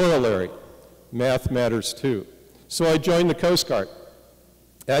 Corollary, math matters too. So I joined the Coast Guard.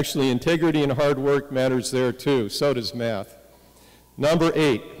 Actually, integrity and hard work matters there too. So does math. Number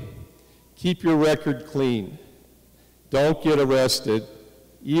 8, keep your record clean. Don't get arrested,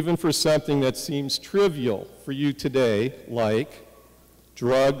 even for something that seems trivial for you today, like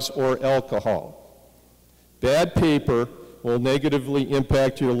drugs or alcohol. Bad paper will negatively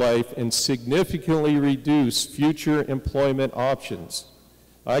impact your life and significantly reduce future employment options.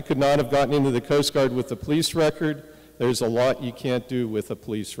 I could not have gotten into the Coast Guard with a police record. There's a lot you can't do with a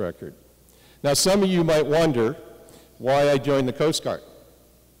police record. Now, some of you might wonder why I joined the Coast Guard.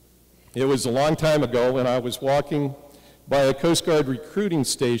 It was a long time ago when I was walking by a Coast Guard recruiting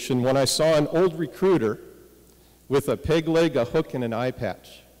station when I saw an old recruiter with a peg leg, a hook, and an eye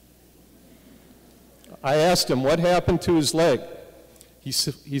patch. I asked him what happened to his leg. He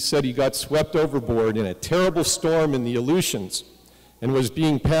said he got swept overboard in a terrible storm in the Aleutians and was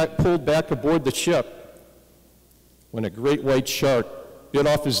being pulled back aboard the ship when a great white shark bit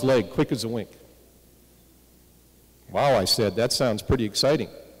off his leg quick as a wink. Wow, I said, that sounds pretty exciting.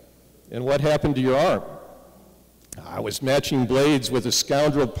 And what happened to your arm? I was matching blades with a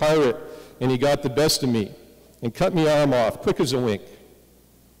scoundrel pirate, and he got the best of me and cut my arm off quick as a wink.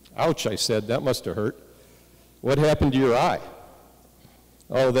 Ouch, I said, that must have hurt. What happened to your eye?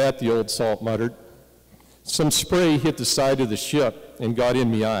 Oh, that, the old salt muttered. Some spray hit the side of the ship and got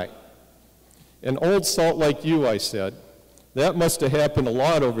in my eye. An old salt like you, I said, that must have happened a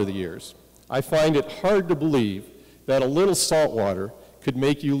lot over the years. I find it hard to believe that a little salt water could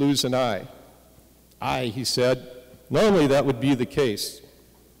make you lose an eye. Aye, he said, normally that would be the case,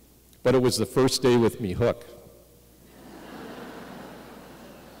 but it was the first day with me hook.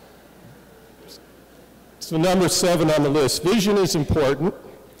 So number 7 on the list, vision is important.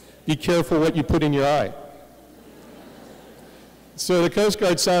 Be careful what you put in your eye. So the Coast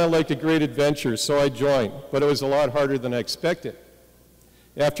Guard sounded like a great adventure, so I joined, but it was a lot harder than I expected.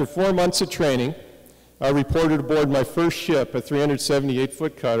 After 4 months of training, I reported aboard my first ship, a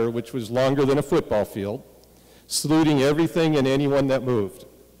 378-foot cutter, which was longer than a football field, saluting everything and anyone that moved.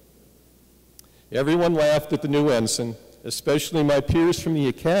 Everyone laughed at the new ensign, especially my peers from the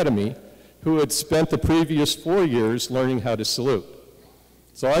academy, who had spent the previous 4 years learning how to salute.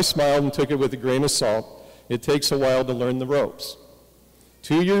 So I smiled and took it with a grain of salt. It takes a while to learn the ropes.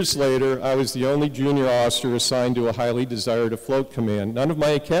 2 years later, I was the only junior officer assigned to a highly desired afloat command. None of my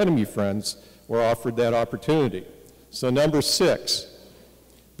academy friends were offered that opportunity. So number 6,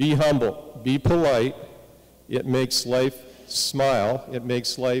 be humble, be polite. It makes life smile. It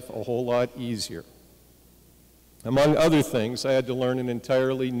makes life a whole lot easier. Among other things, I had to learn an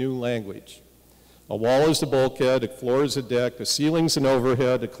entirely new language. A wall is a bulkhead, a floor is a deck, a ceiling's an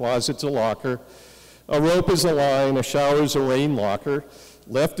overhead, a closet's a locker, a rope is a line, a shower is a rain locker,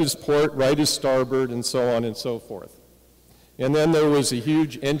 left is port, right is starboard, and so on and so forth. And then there was a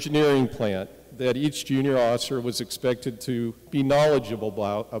huge engineering plant that each junior officer was expected to be knowledgeable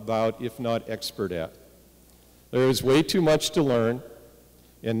about, if not expert at. There was way too much to learn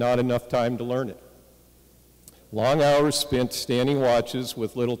and not enough time to learn it. Long hours spent standing watches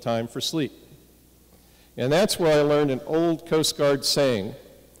with little time for sleep. And that's where I learned an old Coast Guard saying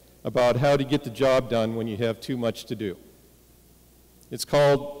about how to get the job done when you have too much to do. It's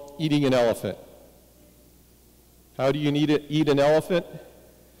called eating an elephant. How do you eat an elephant?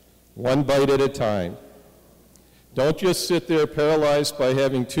 One bite at a time. Don't just sit there paralyzed by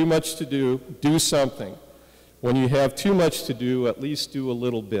having too much to do something. When you have too much to do, at least do a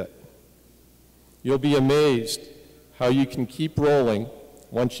little bit. You'll be amazed how you can keep rolling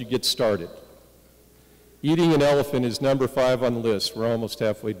once you get started. Eating an elephant is number 5 on the list. We're almost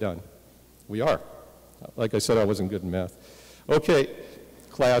halfway done. We are. Like I said, I wasn't good in math. Okay,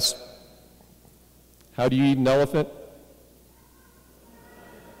 class, how do you eat an elephant?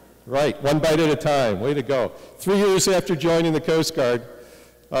 Right, one bite at a time. Way to go. 3 years after joining the Coast Guard,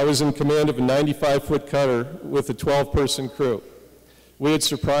 I was in command of a 95-foot cutter with a 12-person crew. We had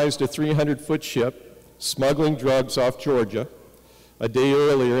surprised a 300-foot ship smuggling drugs off Georgia a day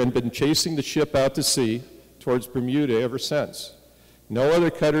earlier and been chasing the ship out to sea towards Bermuda ever since. No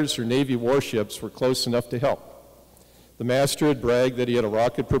other cutters or Navy warships were close enough to help. The master had bragged that he had a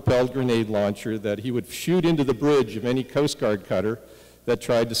rocket-propelled grenade launcher that he would shoot into the bridge of any Coast Guard cutter that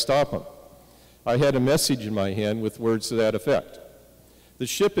tried to stop him. I had a message in my hand with words to that effect. The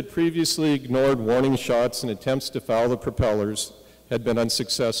ship had previously ignored warning shots and attempts to foul the propellers had been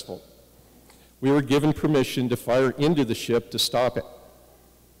unsuccessful. We were given permission to fire into the ship to stop it.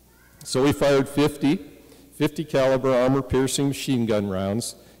 So we fired 50 caliber armor-piercing machine gun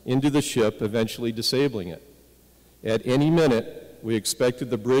rounds into the ship, eventually disabling it. At any minute, we expected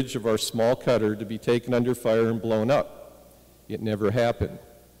the bridge of our small cutter to be taken under fire and blown up. It never happened.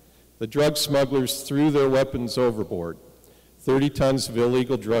 The drug smugglers threw their weapons overboard. 30 tons of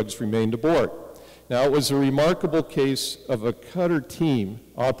illegal drugs remained aboard. Now, it was a remarkable case of a cutter team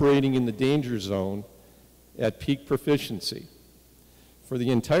operating in the danger zone at peak proficiency. For the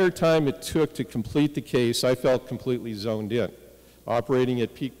entire time it took to complete the case, I felt completely zoned in, operating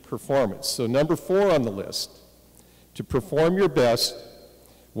at peak performance. So number 4 on the list, to perform your best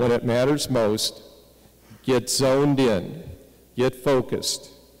when it matters most, get zoned in, get focused.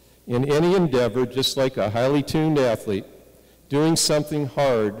 In any endeavor, just like a highly tuned athlete, doing something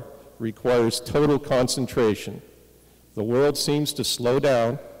hard requires total concentration. The world seems to slow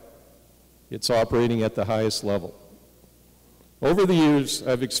down. It's operating at the highest level. Over the years,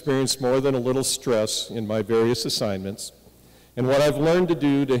 I've experienced more than a little stress in my various assignments, and what I've learned to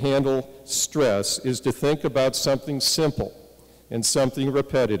do to handle stress is to think about something simple and something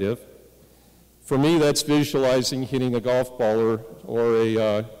repetitive. For me, that's visualizing hitting a golf ball or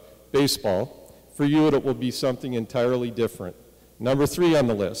a baseball. For you, it will be something entirely different. Number 3 on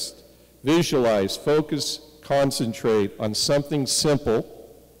the list, visualize, focus, concentrate on something simple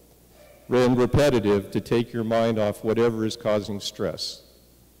and repetitive to take your mind off whatever is causing stress.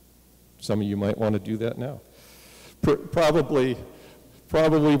 Some of you might want to do that now. Probably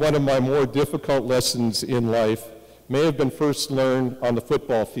one of my more difficult lessons in life may have been first learned on the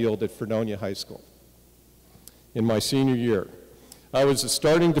football field at Fredonia High School in my senior year. I was a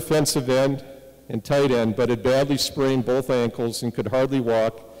starting defensive end and tight end, but had badly sprained both ankles and could hardly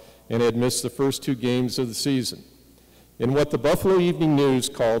walk and had missed the first 2 games of the season. In what the Buffalo Evening News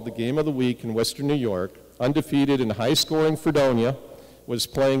called the game of the week in Western New York, undefeated and high-scoring Fredonia was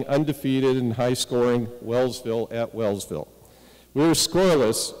playing undefeated and high-scoring Wellsville at Wellsville. We were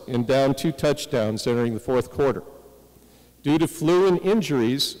scoreless and down 2 touchdowns entering the 4th quarter. Due to flu and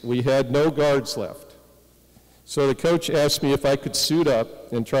injuries, we had no guards left. So the coach asked me if I could suit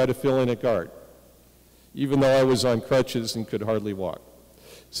up and try to fill in at guard, even though I was on crutches and could hardly walk.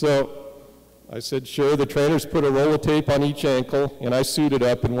 So I said, sure. The trainers put a roll of tape on each ankle, and I suited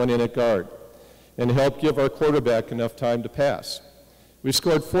up and went in at guard and helped give our quarterback enough time to pass. We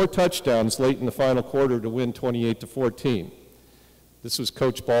scored 4 touchdowns late in the final quarter to win 28-14. This was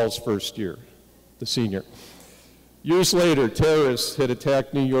Coach Ball's first year, the senior. Years later, terrorists had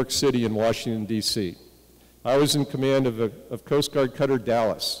attacked New York City and Washington, D.C. I was in command of Coast Guard Cutter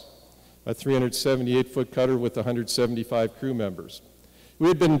Dallas, a 378-foot cutter with 175 crew members. We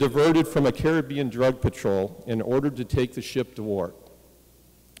had been diverted from a Caribbean drug patrol and ordered to take the ship to war.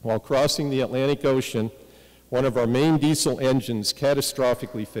 While crossing the Atlantic Ocean, one of our main diesel engines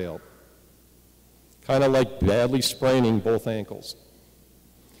catastrophically failed, kind of like badly spraining both ankles.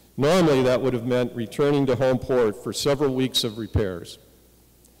 Normally, that would have meant returning to home port for several weeks of repairs.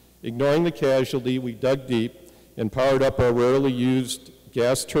 Ignoring the casualty, we dug deep and powered up our rarely used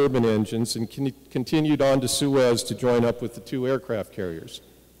gas turbine engines and continued on to Suez to join up with the 2 aircraft carriers.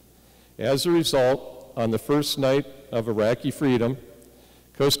 As a result, on the first night of Iraqi freedom,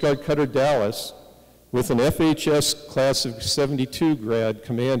 Coast Guard Cutter Dallas, with an FHS class of 72 grad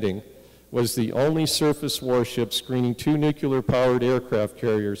commanding, was the only surface warship screening 2 nuclear-powered aircraft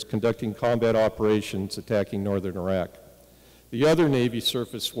carriers conducting combat operations attacking northern Iraq. The other Navy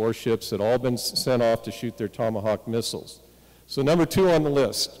surface warships had all been sent off to shoot their Tomahawk missiles. So number 2 on the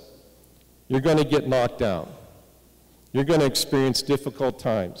list, you're going to get knocked down. You're going to experience difficult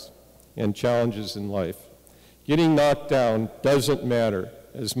times and challenges in life. Getting knocked down doesn't matter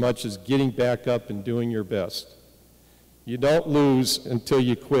as much as getting back up and doing your best. You don't lose until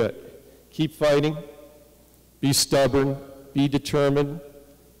you quit. Keep fighting, be stubborn, be determined,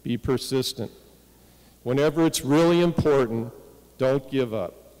 be persistent. Whenever it's really important, don't give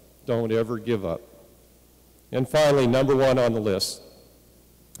up. Don't ever give up. And finally, number one on the list,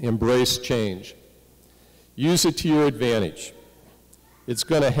 embrace change. Use it to your advantage. It's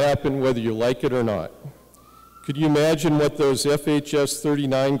going to happen whether you like it or not. Could you imagine what those FHS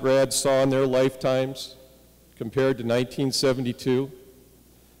 39 grads saw in their lifetimes compared to 1972,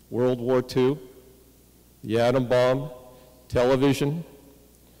 World War II, the atom bomb, television,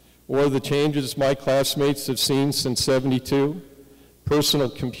 or the changes my classmates have seen since '72? Personal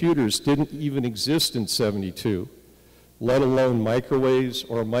computers didn't even exist in '72, let alone microwaves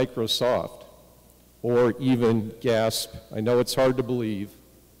or Microsoft, or even, gasp, I know it's hard to believe,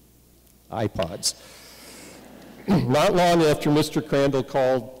 iPods. Not long after Mr. Crandall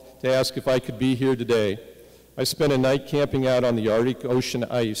called to ask if I could be here today, I spent a night camping out on the Arctic Ocean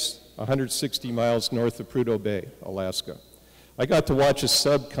ice, 160 miles north of Prudhoe Bay, Alaska. I got to watch a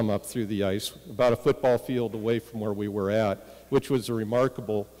sub come up through the ice about a football field away from where we were at, which was a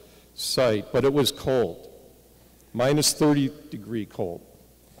remarkable sight, but it was cold, minus 30-degree cold,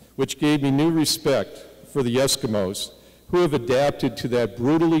 which gave me new respect for the Eskimos who have adapted to that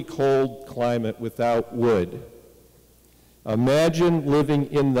brutally cold climate without wood. Imagine living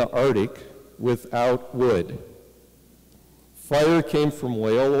in the Arctic without wood. Fire came from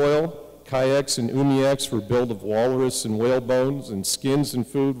whale oil. Kayaks and umiaks were built of walrus and whale bones, and skins and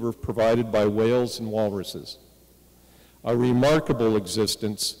food were provided by whales and walruses. A remarkable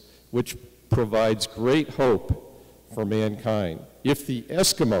existence which provides great hope for mankind. If the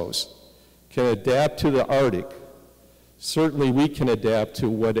Eskimos can adapt to the Arctic, certainly we can adapt to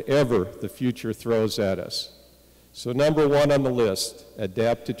whatever the future throws at us. So number one on the list,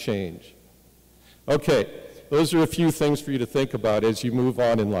 adapt to change. Okay, those are a few things for you to think about as you move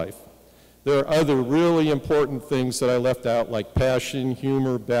on in life. There are other really important things that I left out, like passion,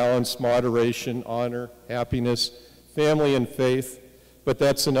 humor, balance, moderation, honor, happiness, family, and faith, but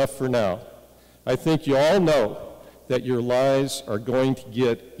that's enough for now. I think you all know that your lives are going to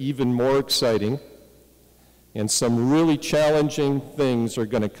get even more exciting, and some really challenging things are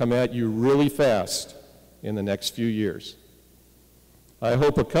going to come at you really fast in the next few years. I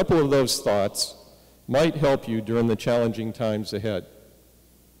hope a couple of those thoughts might help you during the challenging times ahead.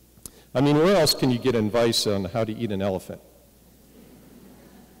 I mean, where else can you get advice on how to eat an elephant?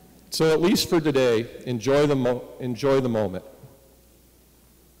 So at least for today, enjoy the moment.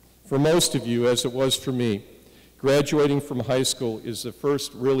 For most of you, as it was for me, graduating from high school is the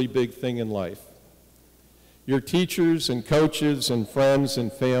first really big thing in life. Your teachers and coaches and friends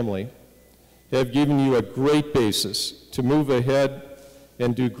and family have given you a great basis to move ahead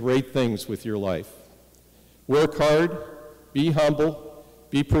and do great things with your life. Work hard, be humble,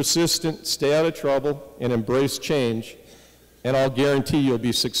 be persistent, stay out of trouble, and embrace change, and I'll guarantee you'll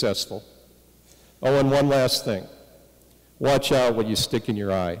be successful. Oh, and one last thing. Watch out what you stick in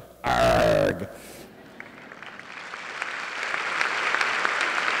your eye. Arrgh.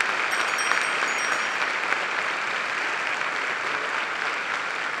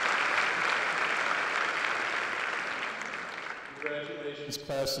 Congratulations,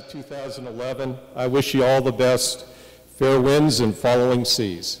 class of 2011. I wish you all the best. Fair winds and following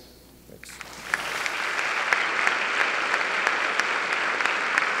seas. Thanks.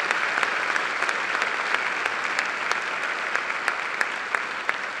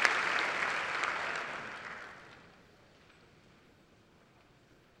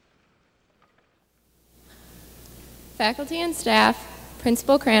 Faculty and staff,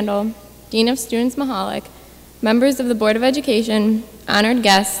 Principal Crandall, Dean of Students Mahalik, members of the Board of Education, honored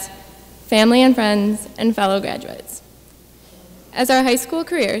guests, family and friends, and fellow graduates. As our high school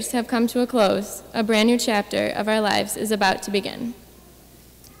careers have come to a close, a brand new chapter of our lives is about to begin.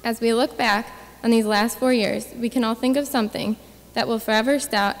 As we look back on these last 4 years, we can all think of something that will forever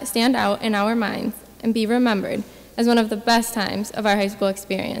stand out in our minds and be remembered as one of the best times of our high school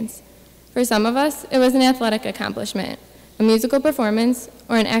experience. For some of us, it was an athletic accomplishment, a musical performance,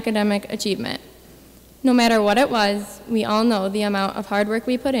 or an academic achievement. No matter what it was, we all know the amount of hard work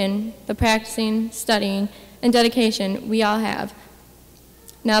we put in, the practicing, studying, and dedication we all have.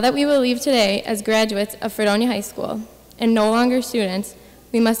 Now that we will leave today as graduates of Fredonia High School and no longer students,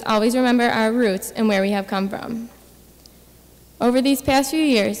 we must always remember our roots and where we have come from. Over these past few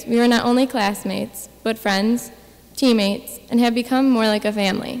years, we were not only classmates, but friends, teammates, and have become more like a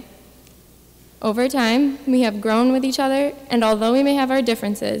family. Over time, we have grown with each other, and although we may have our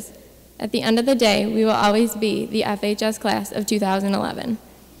differences, at the end of the day, we will always be the FHS class of 2011.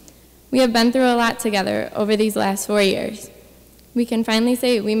 We have been through a lot together over these last 4 years. We can finally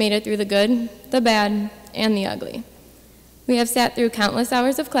say we made it through the good, the bad, and the ugly. We have sat through countless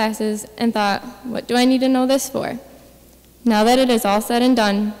hours of classes and thought, what do I need to know this for? Now that it is all said and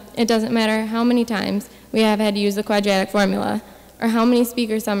done, it doesn't matter how many times we have had to use the quadratic formula, or how many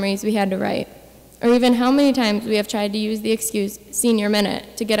speaker summaries we had to write, or even how many times we have tried to use the excuse senior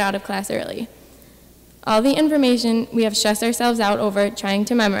minute to get out of class early. All the information we have stressed ourselves out over trying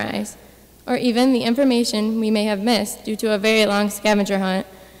to memorize, or even the information we may have missed due to a very long scavenger hunt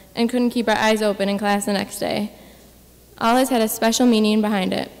and couldn't keep our eyes open in class the next day, all has had a special meaning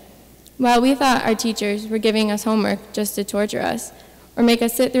behind it. While we thought our teachers were giving us homework just to torture us, or make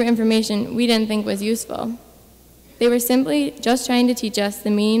us sit through information we didn't think was useful, they were simply just trying to teach us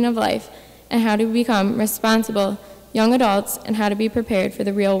the meaning of life and how to become responsible young adults and how to be prepared for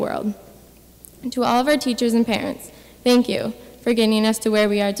the real world. To all of our teachers and parents, thank you for getting us to where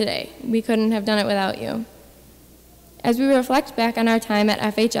we are today. We couldn't have done it without you. As we reflect back on our time at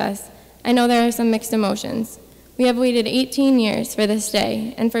FHS, I know there are some mixed emotions. We have waited 18 years for this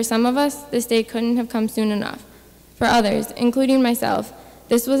day, and for some of us, this day couldn't have come soon enough. For others, including myself,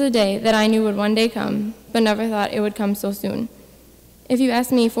 this was a day that I knew would one day come, but never thought it would come so soon. If you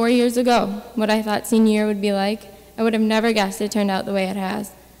asked me 4 years ago what I thought senior year would be like, I would have never guessed it turned out the way it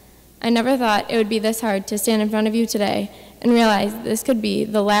has. I never thought it would be this hard to stand in front of you today and realize this could be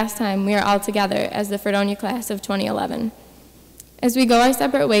the last time we are all together as the Fredonia class of 2011. As we go our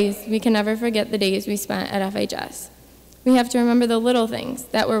separate ways, we can never forget the days we spent at FHS. We have to remember the little things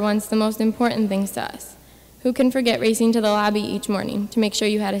that were once the most important things to us. Who can forget racing to the lobby each morning to make sure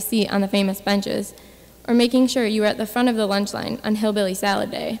you had a seat on the famous benches, or making sure you were at the front of the lunch line on Hillbilly Salad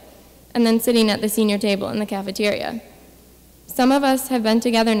Day, and then sitting at the senior table in the cafeteria? Some of us have been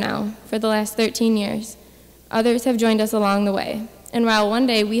together now for the last 13 years. Others have joined us along the way. And while one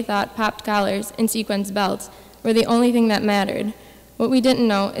day we thought popped collars and sequins belts were the only thing that mattered, what we didn't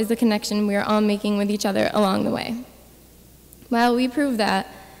know is the connection we are all making with each other along the way. While we proved that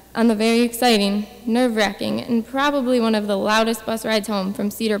on the very exciting, nerve-wracking, and probably one of the loudest bus rides home from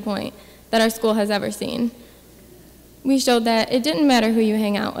Cedar Point that our school has ever seen, we showed that it didn't matter who you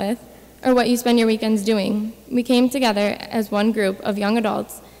hang out with or what you spend your weekends doing. We came together as one group of young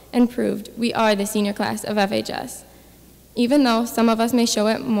adults and proved we are the senior class of FHS. Even though some of us may show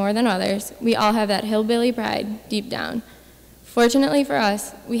it more than others, we all have that hillbilly pride deep down. Fortunately for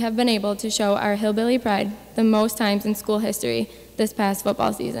us, we have been able to show our hillbilly pride the most times in school history this past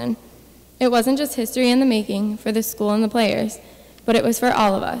football season. It wasn't just history in the making for the school and the players, but it was for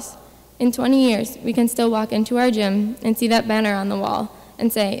all of us. In 20 years, we can still walk into our gym and see that banner on the wall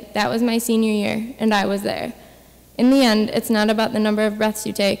and say, that was my senior year, and I was there. In the end, it's not about the number of breaths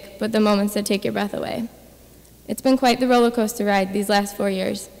you take, but the moments that take your breath away. It's been quite the roller coaster ride these last 4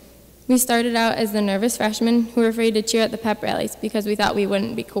 years. We started out as the nervous freshmen who were afraid to cheer at the pep rallies because we thought we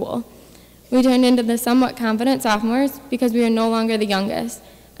wouldn't be cool. We turned into the somewhat confident sophomores because we were no longer the youngest,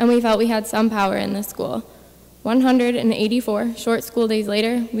 and we felt we had some power in this school. 184 short school days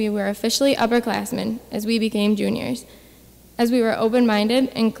later, we were officially upperclassmen as we became juniors. As we were open-minded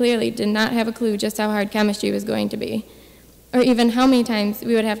and clearly did not have a clue just how hard chemistry was going to be, or even how many times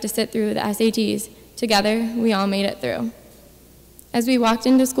we would have to sit through the SATs. Together, we all made it through. As we walked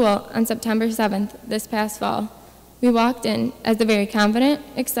into school on September 7th this past fall, we walked in as the very confident,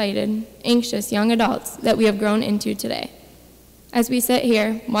 excited, anxious young adults that we have grown into today. As we sit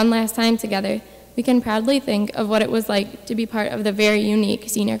here one last time together, we can proudly think of what it was like to be part of the very unique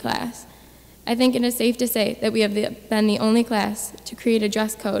senior class. I think it is safe to say that we have been the only class to create a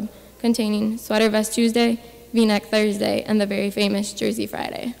dress code containing Sweater Vest Tuesday, V-neck Thursday, and the very famous Jersey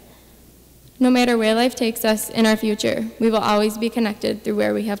Friday. No matter where life takes us in our future, we will always be connected through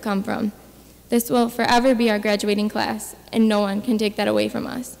where we have come from. This will forever be our graduating class, and no one can take that away from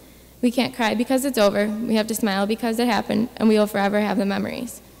us. We can't cry because it's over, we have to smile because it happened, and we will forever have the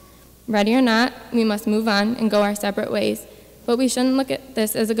memories. Ready or not, we must move on and go our separate ways, but we shouldn't look at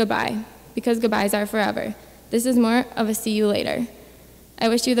this as a goodbye, because goodbyes are forever. This is more of a see you later. I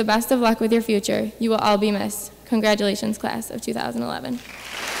wish you the best of luck with your future. You will all be missed. Congratulations, class of 2011.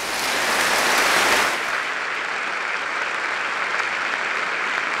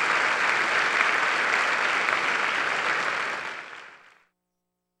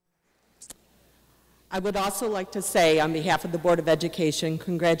 I would also like to say, on behalf of the Board of Education,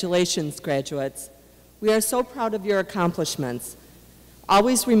 congratulations, graduates. We are so proud of your accomplishments.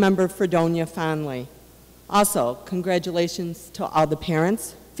 Always remember Fredonia fondly. Also, congratulations to all the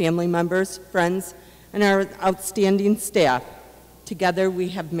parents, family members, friends, and our outstanding staff. Together, we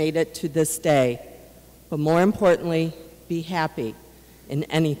have made it to this day. But more importantly, be happy in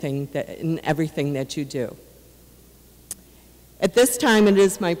everything that you do. At this time, it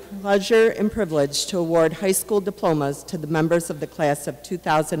is my pleasure and privilege to award high school diplomas to the members of the class of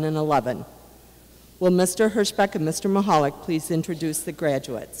 2011. Will Mr. Hirschbeck and Mr. Mahalik please introduce the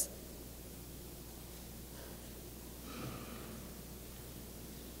graduates?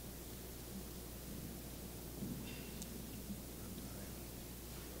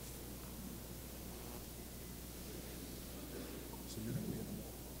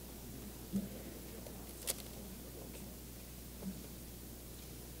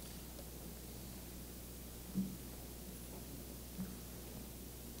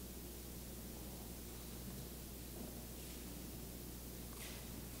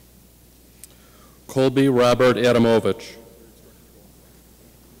 Colby Robert Adamovich.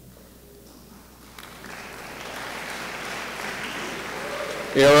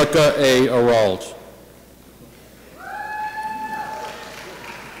 Erica A. Aralt.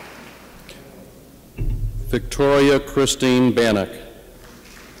 Victoria Christine Bannock.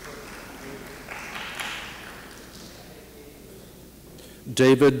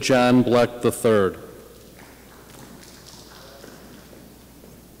 David John Bleck III.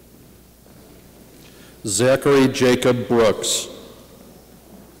 Zachary Jacob Brooks.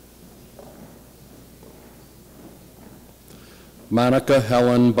 Monica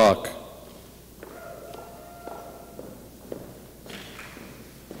Helen Buck.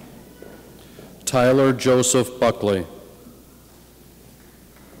 Tyler Joseph Buckley.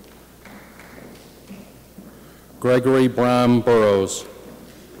 Gregory Brom Burrows.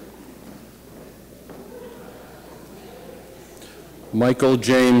 Michael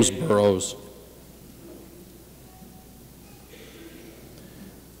James Burrows.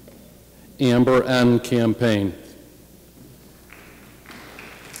 Amber N. Campaign.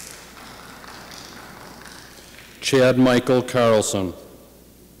 Chad Michael Carlson.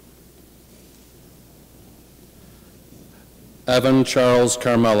 Evan Charles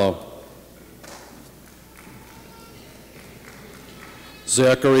Carmelo.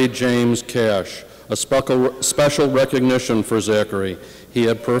 Zachary James Cash. A special recognition for Zachary. He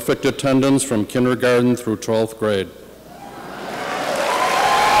had perfect attendance from kindergarten through 12th grade.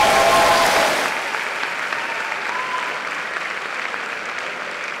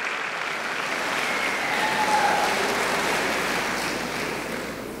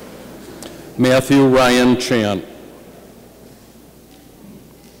 Matthew Ryan Chant.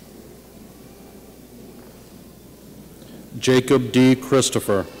 Jacob D.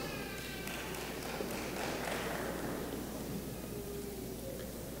 Christopher.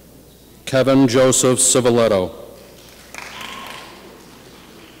 Kevin Joseph Civiletto.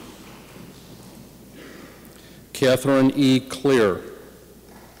 Catherine E. Clear.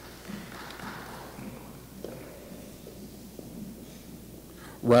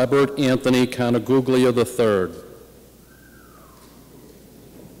 Robert Anthony Conaguglia III.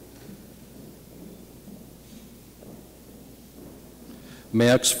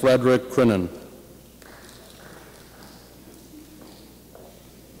 Max Frederick Crinan.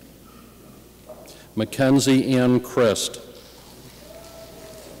 Mackenzie Ann Christ.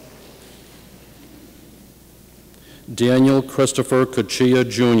 Daniel Christopher Cuchilla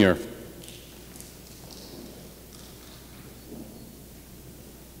Jr.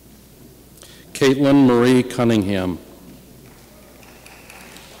 Caitlin Marie Cunningham.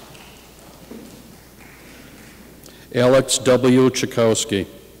 Alex W. Chakowski.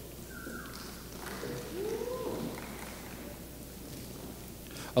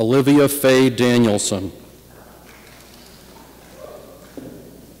 Olivia Faye Danielson.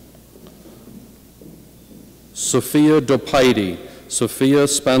 Sophia Dopaiti. Sophia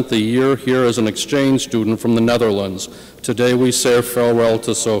spent the year here as an exchange student from the Netherlands. Today we say farewell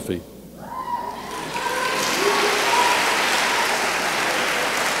to Sophie.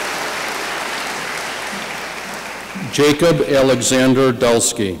 Jacob Alexander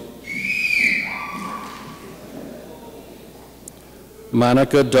Delsky.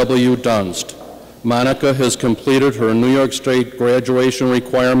 Monica W. Dunst. Monica has completed her New York State graduation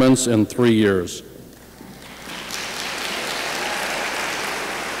requirements in 3 years.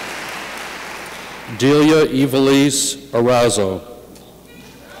 Delia Evelise Arazo.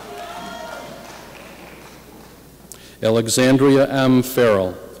 Alexandria M.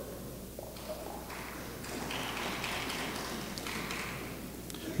 Farrell.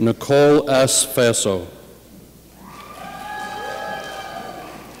 Nicole S. Faso.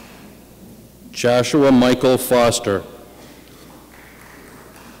 Joshua Michael Foster.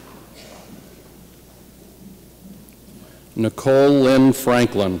 Nicole Lynn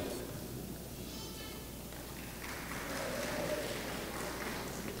Franklin.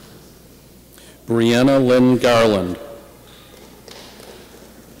 Brianna Lynn Garland.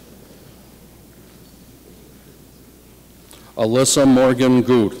 Alyssa Morgan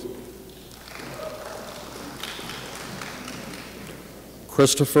Guth.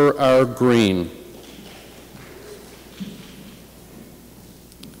 Christopher R. Green.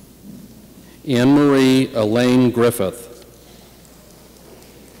 Anne Marie Elaine Griffith.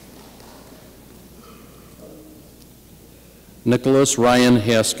 Nicholas Ryan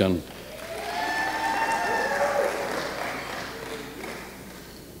Haskin.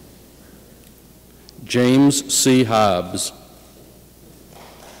 James C. Hobbs.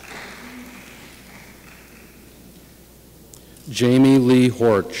 Jamie Lee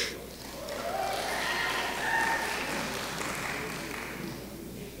Horch.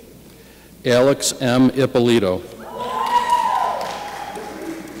 Alex M. Ippolito.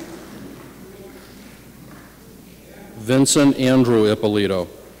 Vincent Andrew Ippolito.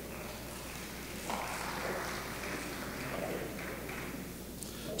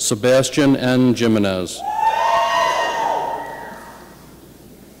 Sebastian N. Jimenez.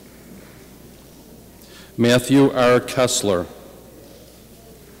 Matthew R. Kessler.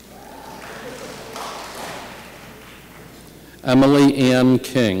 Emily Ann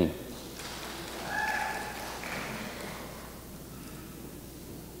King.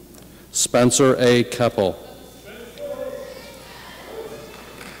 Spencer A. Keppel.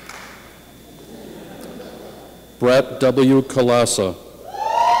 Brett W. Kalasa.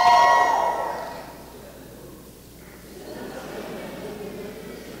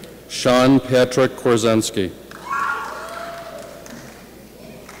 Sean Patrick Korzensky.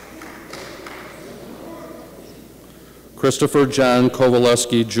 Christopher John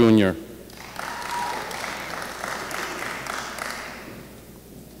Kowaleski, Jr.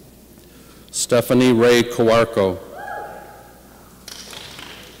 Stephanie Ray Kowarko.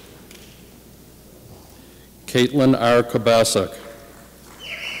 Caitlin R. Kabasek.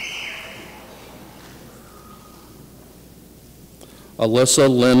 Alyssa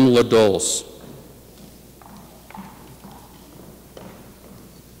Lynn Ladolce.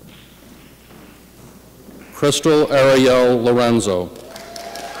 Crystal Ariel Lorenzo.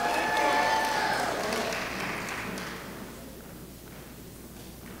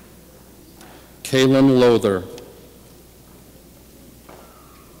 Kaylin Lother.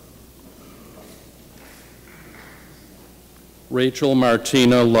 Rachel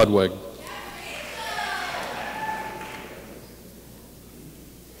Martina Ludwig.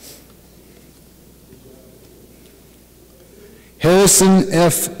 Harrison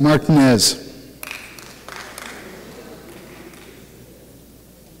F. Martinez.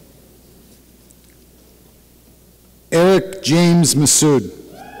 Eric James Massoud.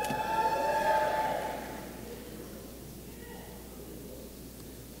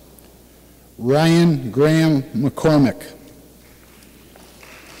 Ryan Graham McCormick.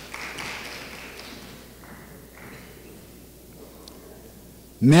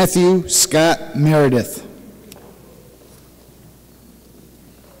 Matthew Scott Meredith.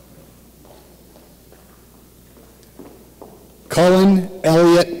 Cullen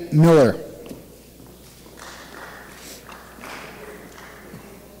Elliott Miller.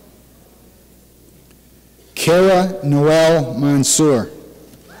 Kara Noel Mansour.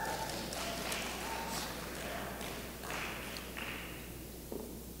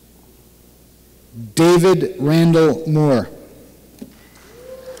 David Randall Moore.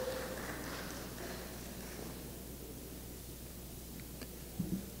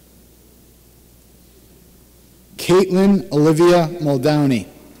 Caitlin Olivia Muldowney.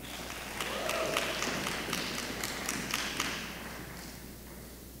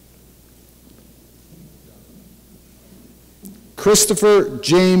 Christopher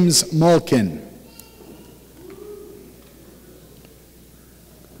James Malkin.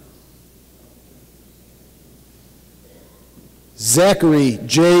 Zachary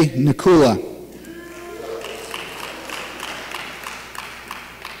J. Nikula.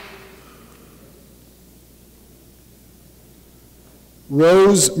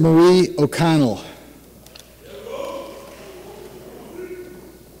 Rose Marie O'Connell.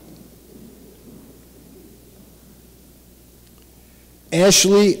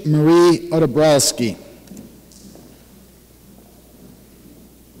 Ashley Marie Odebrowski.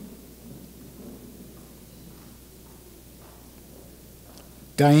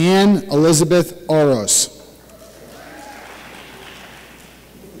 Diane Elizabeth Oros.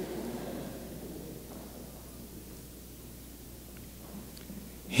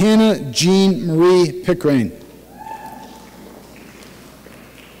 Hannah Jean Marie Pickering.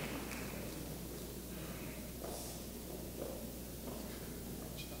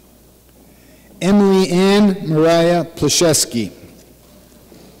 Plashewski.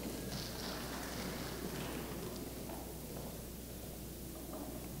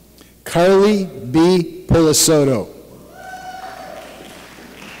 Carly B. Polisoto.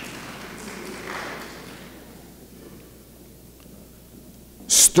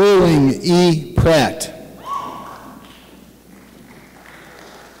 Sterling E. Pratt.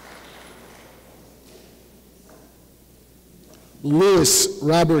 Louis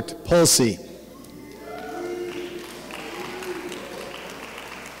Robert Pulsey.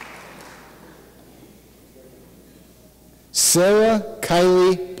 Sarah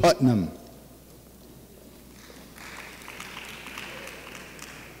Kylie Putnam.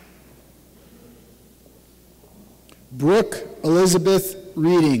 Brooke Elizabeth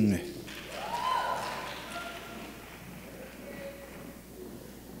Reading.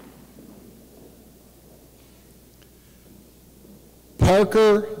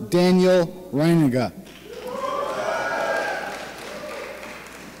 Parker Daniel Reiniger.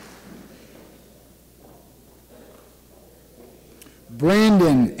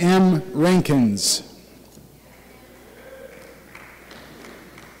 Brandon M. Rankins.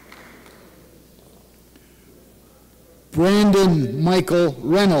 Brandon Michael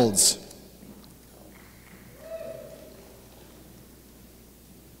Reynolds.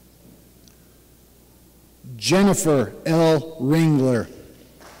 Jennifer L. Ringler.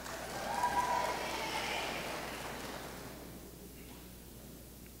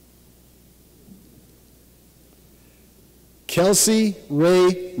 Kelsey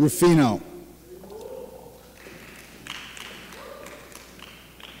Ray Rufino.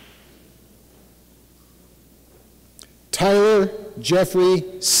 Tyler Jeffrey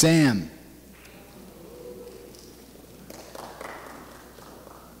Sam.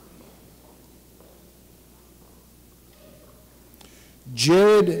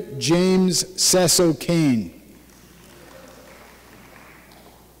 Jared James Sasso Kane.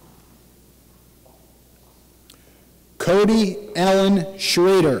 Cody Allen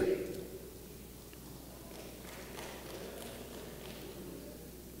Schrader.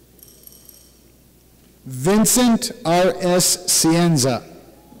 Vincent R.S. Cienza.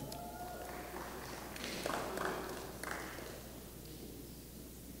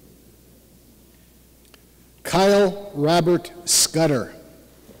 Kyle Robert Scudder.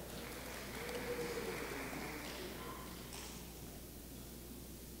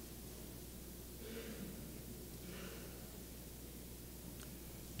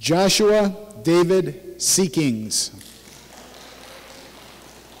 Joshua David Seekings.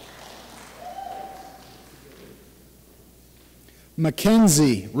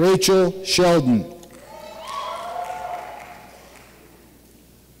 Mackenzie Rachel Sheldon.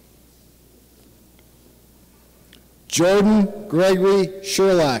 Jordan Gregory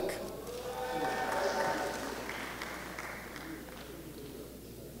Sherlock.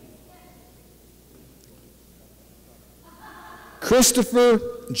 Christopher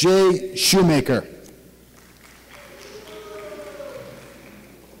J. Shoemaker.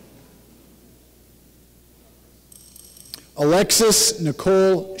 Alexis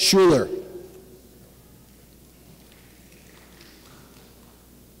Nicole Schuler.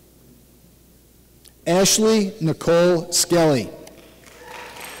 Ashley Nicole Skelly.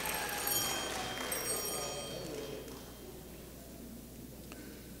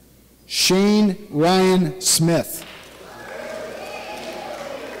 Shane Ryan Smith.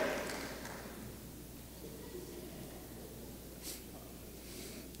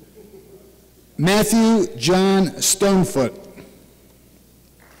 Matthew John Stonefoot.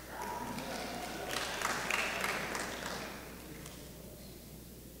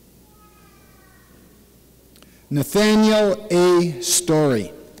 Nathaniel A.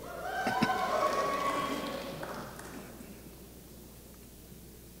 Story.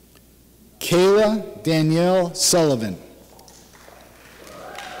 Kayla Danielle Sullivan.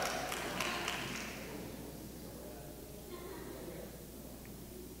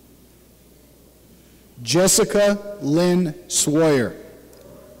 Jessica Lynn Sawyer.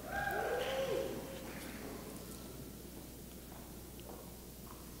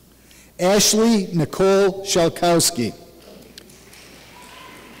 Ashley Nicole Shalkowski.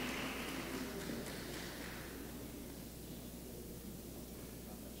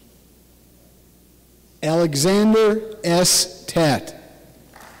 Alexander S. Tatt.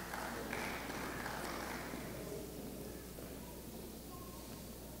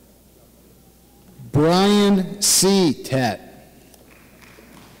 Brian C. Tatt.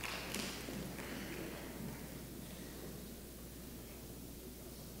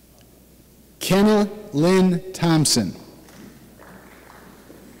 Kenna Lynn Thompson.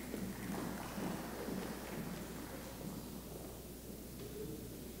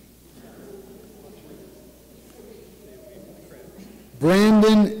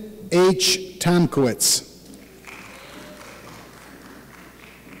 Brandon H. Tomkowitz.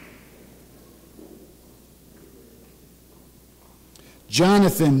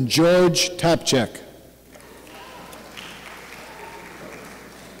 Jonathan George Topchek.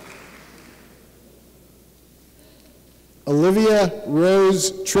 Olivia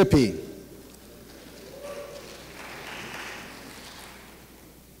Rose Trippi.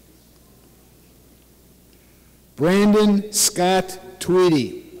 Brandon Scott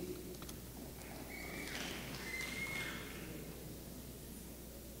Tweedy.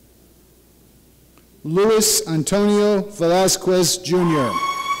 Luis Antonio Velasquez Jr.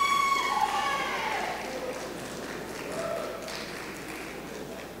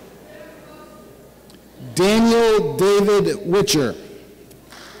 Daniel David Witcher.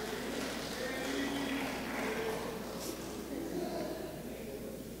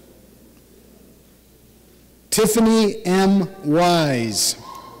 Tiffany M. Wise.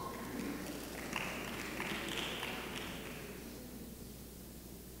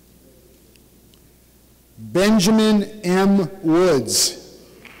 Benjamin M. Woods.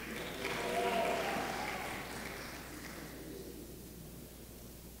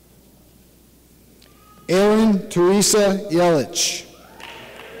 Erin Teresa Yelich.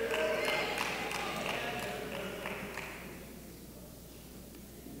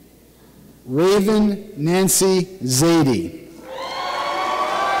 Raven Nancy Zadie.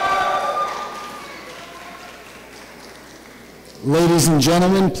 Ladies and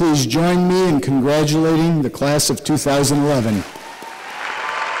gentlemen, please join me in congratulating the class of 2011.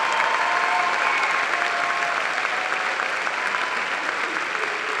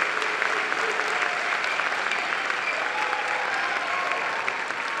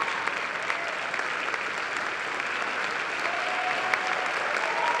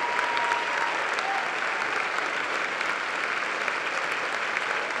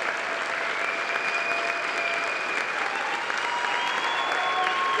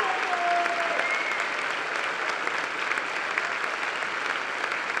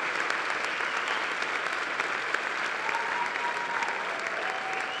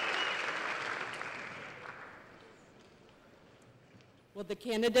 Will the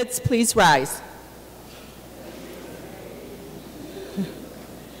candidates please rise?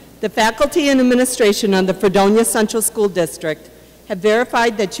 The faculty and administration of the Fredonia Central School District have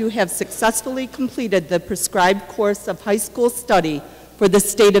verified that you have successfully completed the prescribed course of high school study for the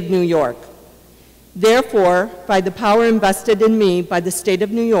state of New York. Therefore, by the power invested in me by the state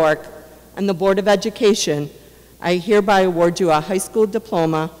of New York and the Board of Education, I hereby award you a high school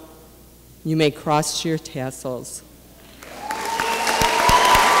diploma. You may cross your tassels.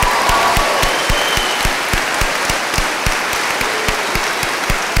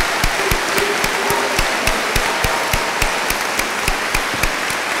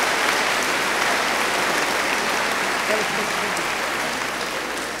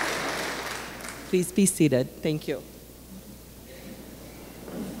 Please be seated. Thank you.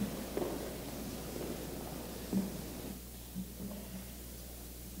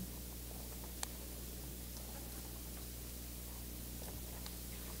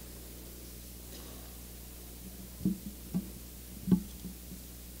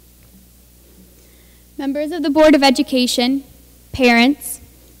 Members of the Board of Education, parents,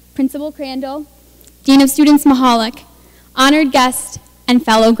 Principal Crandall, Dean of Students Mahalik, honored guests, and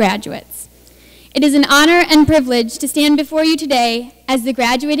fellow graduates. It is an honor and privilege to stand before you today as the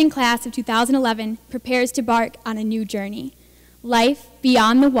graduating class of 2011 prepares to embark on a new journey, life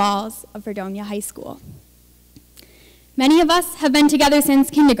beyond the walls of Fredonia High School. Many of us have been together since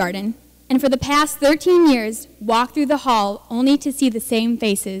kindergarten, and for the past 13 years walked through the hall only to see the same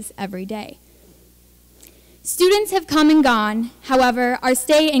faces every day. Students have come and gone, however, our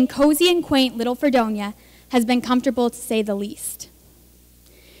stay in cozy and quaint little Fredonia has been comfortable to say the least.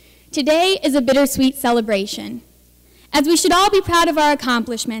 Today is a bittersweet celebration. As we should all be proud of our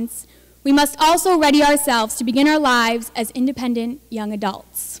accomplishments, we must also ready ourselves to begin our lives as independent young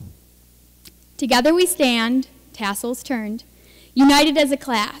adults. Together we stand, tassels turned, united as a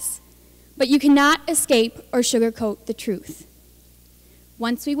class, but you cannot escape or sugarcoat the truth.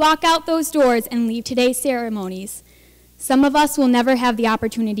 Once we walk out those doors and leave today's ceremonies, some of us will never have the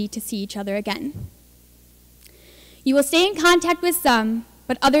opportunity to see each other again. You will stay in contact with some,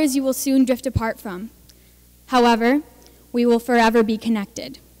 but others you will soon drift apart from. However, we will forever be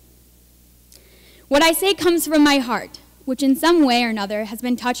connected. What I say comes from my heart, which in some way or another has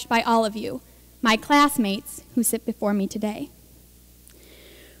been touched by all of you, my classmates who sit before me today.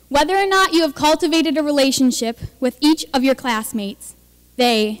 Whether or not you have cultivated a relationship with each of your classmates,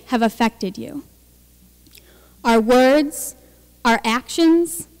 they have affected you. Our words, Our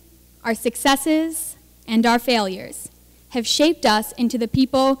actions, our successes, and our failures have shaped us into the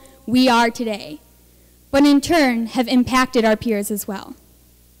people we are today, but in turn have impacted our peers as well.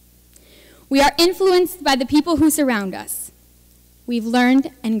 We are influenced by the people who surround us. We've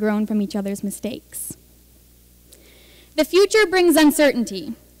learned and grown from each other's mistakes. The future brings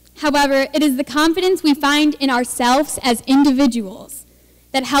uncertainty. However, it is the confidence we find in ourselves as individuals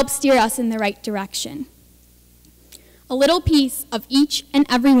that helps steer us in the right direction. A little piece of each and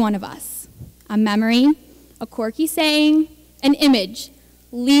every one of us, a memory, a quirky saying, an image,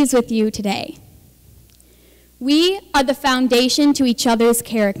 leaves with you today. We are the foundation to each other's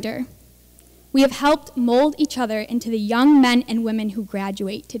character. We have helped mold each other into the young men and women who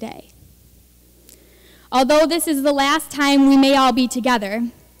graduate today. Although this is the last time we may all be together,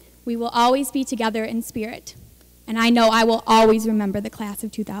 we will always be together in spirit. And I know I will always remember the class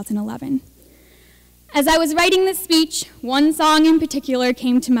of 2011. As I was writing this speech, one song in particular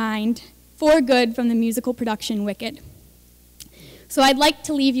came to mind, For Good, from the musical production Wicked. So I'd like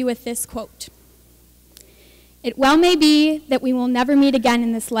to leave you with this quote. It well may be that we will never meet again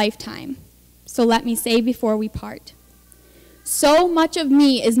in this lifetime, so let me say before we part. So much of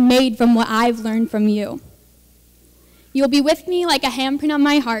me is made from what I've learned from you. You'll be with me like a handprint on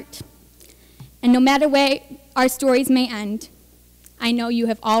my heart, and no matter where our stories may end, I know you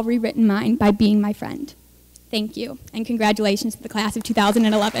have all rewritten mine by being my friend. Thank you, and congratulations to the class of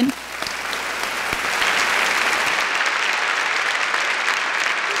 2011.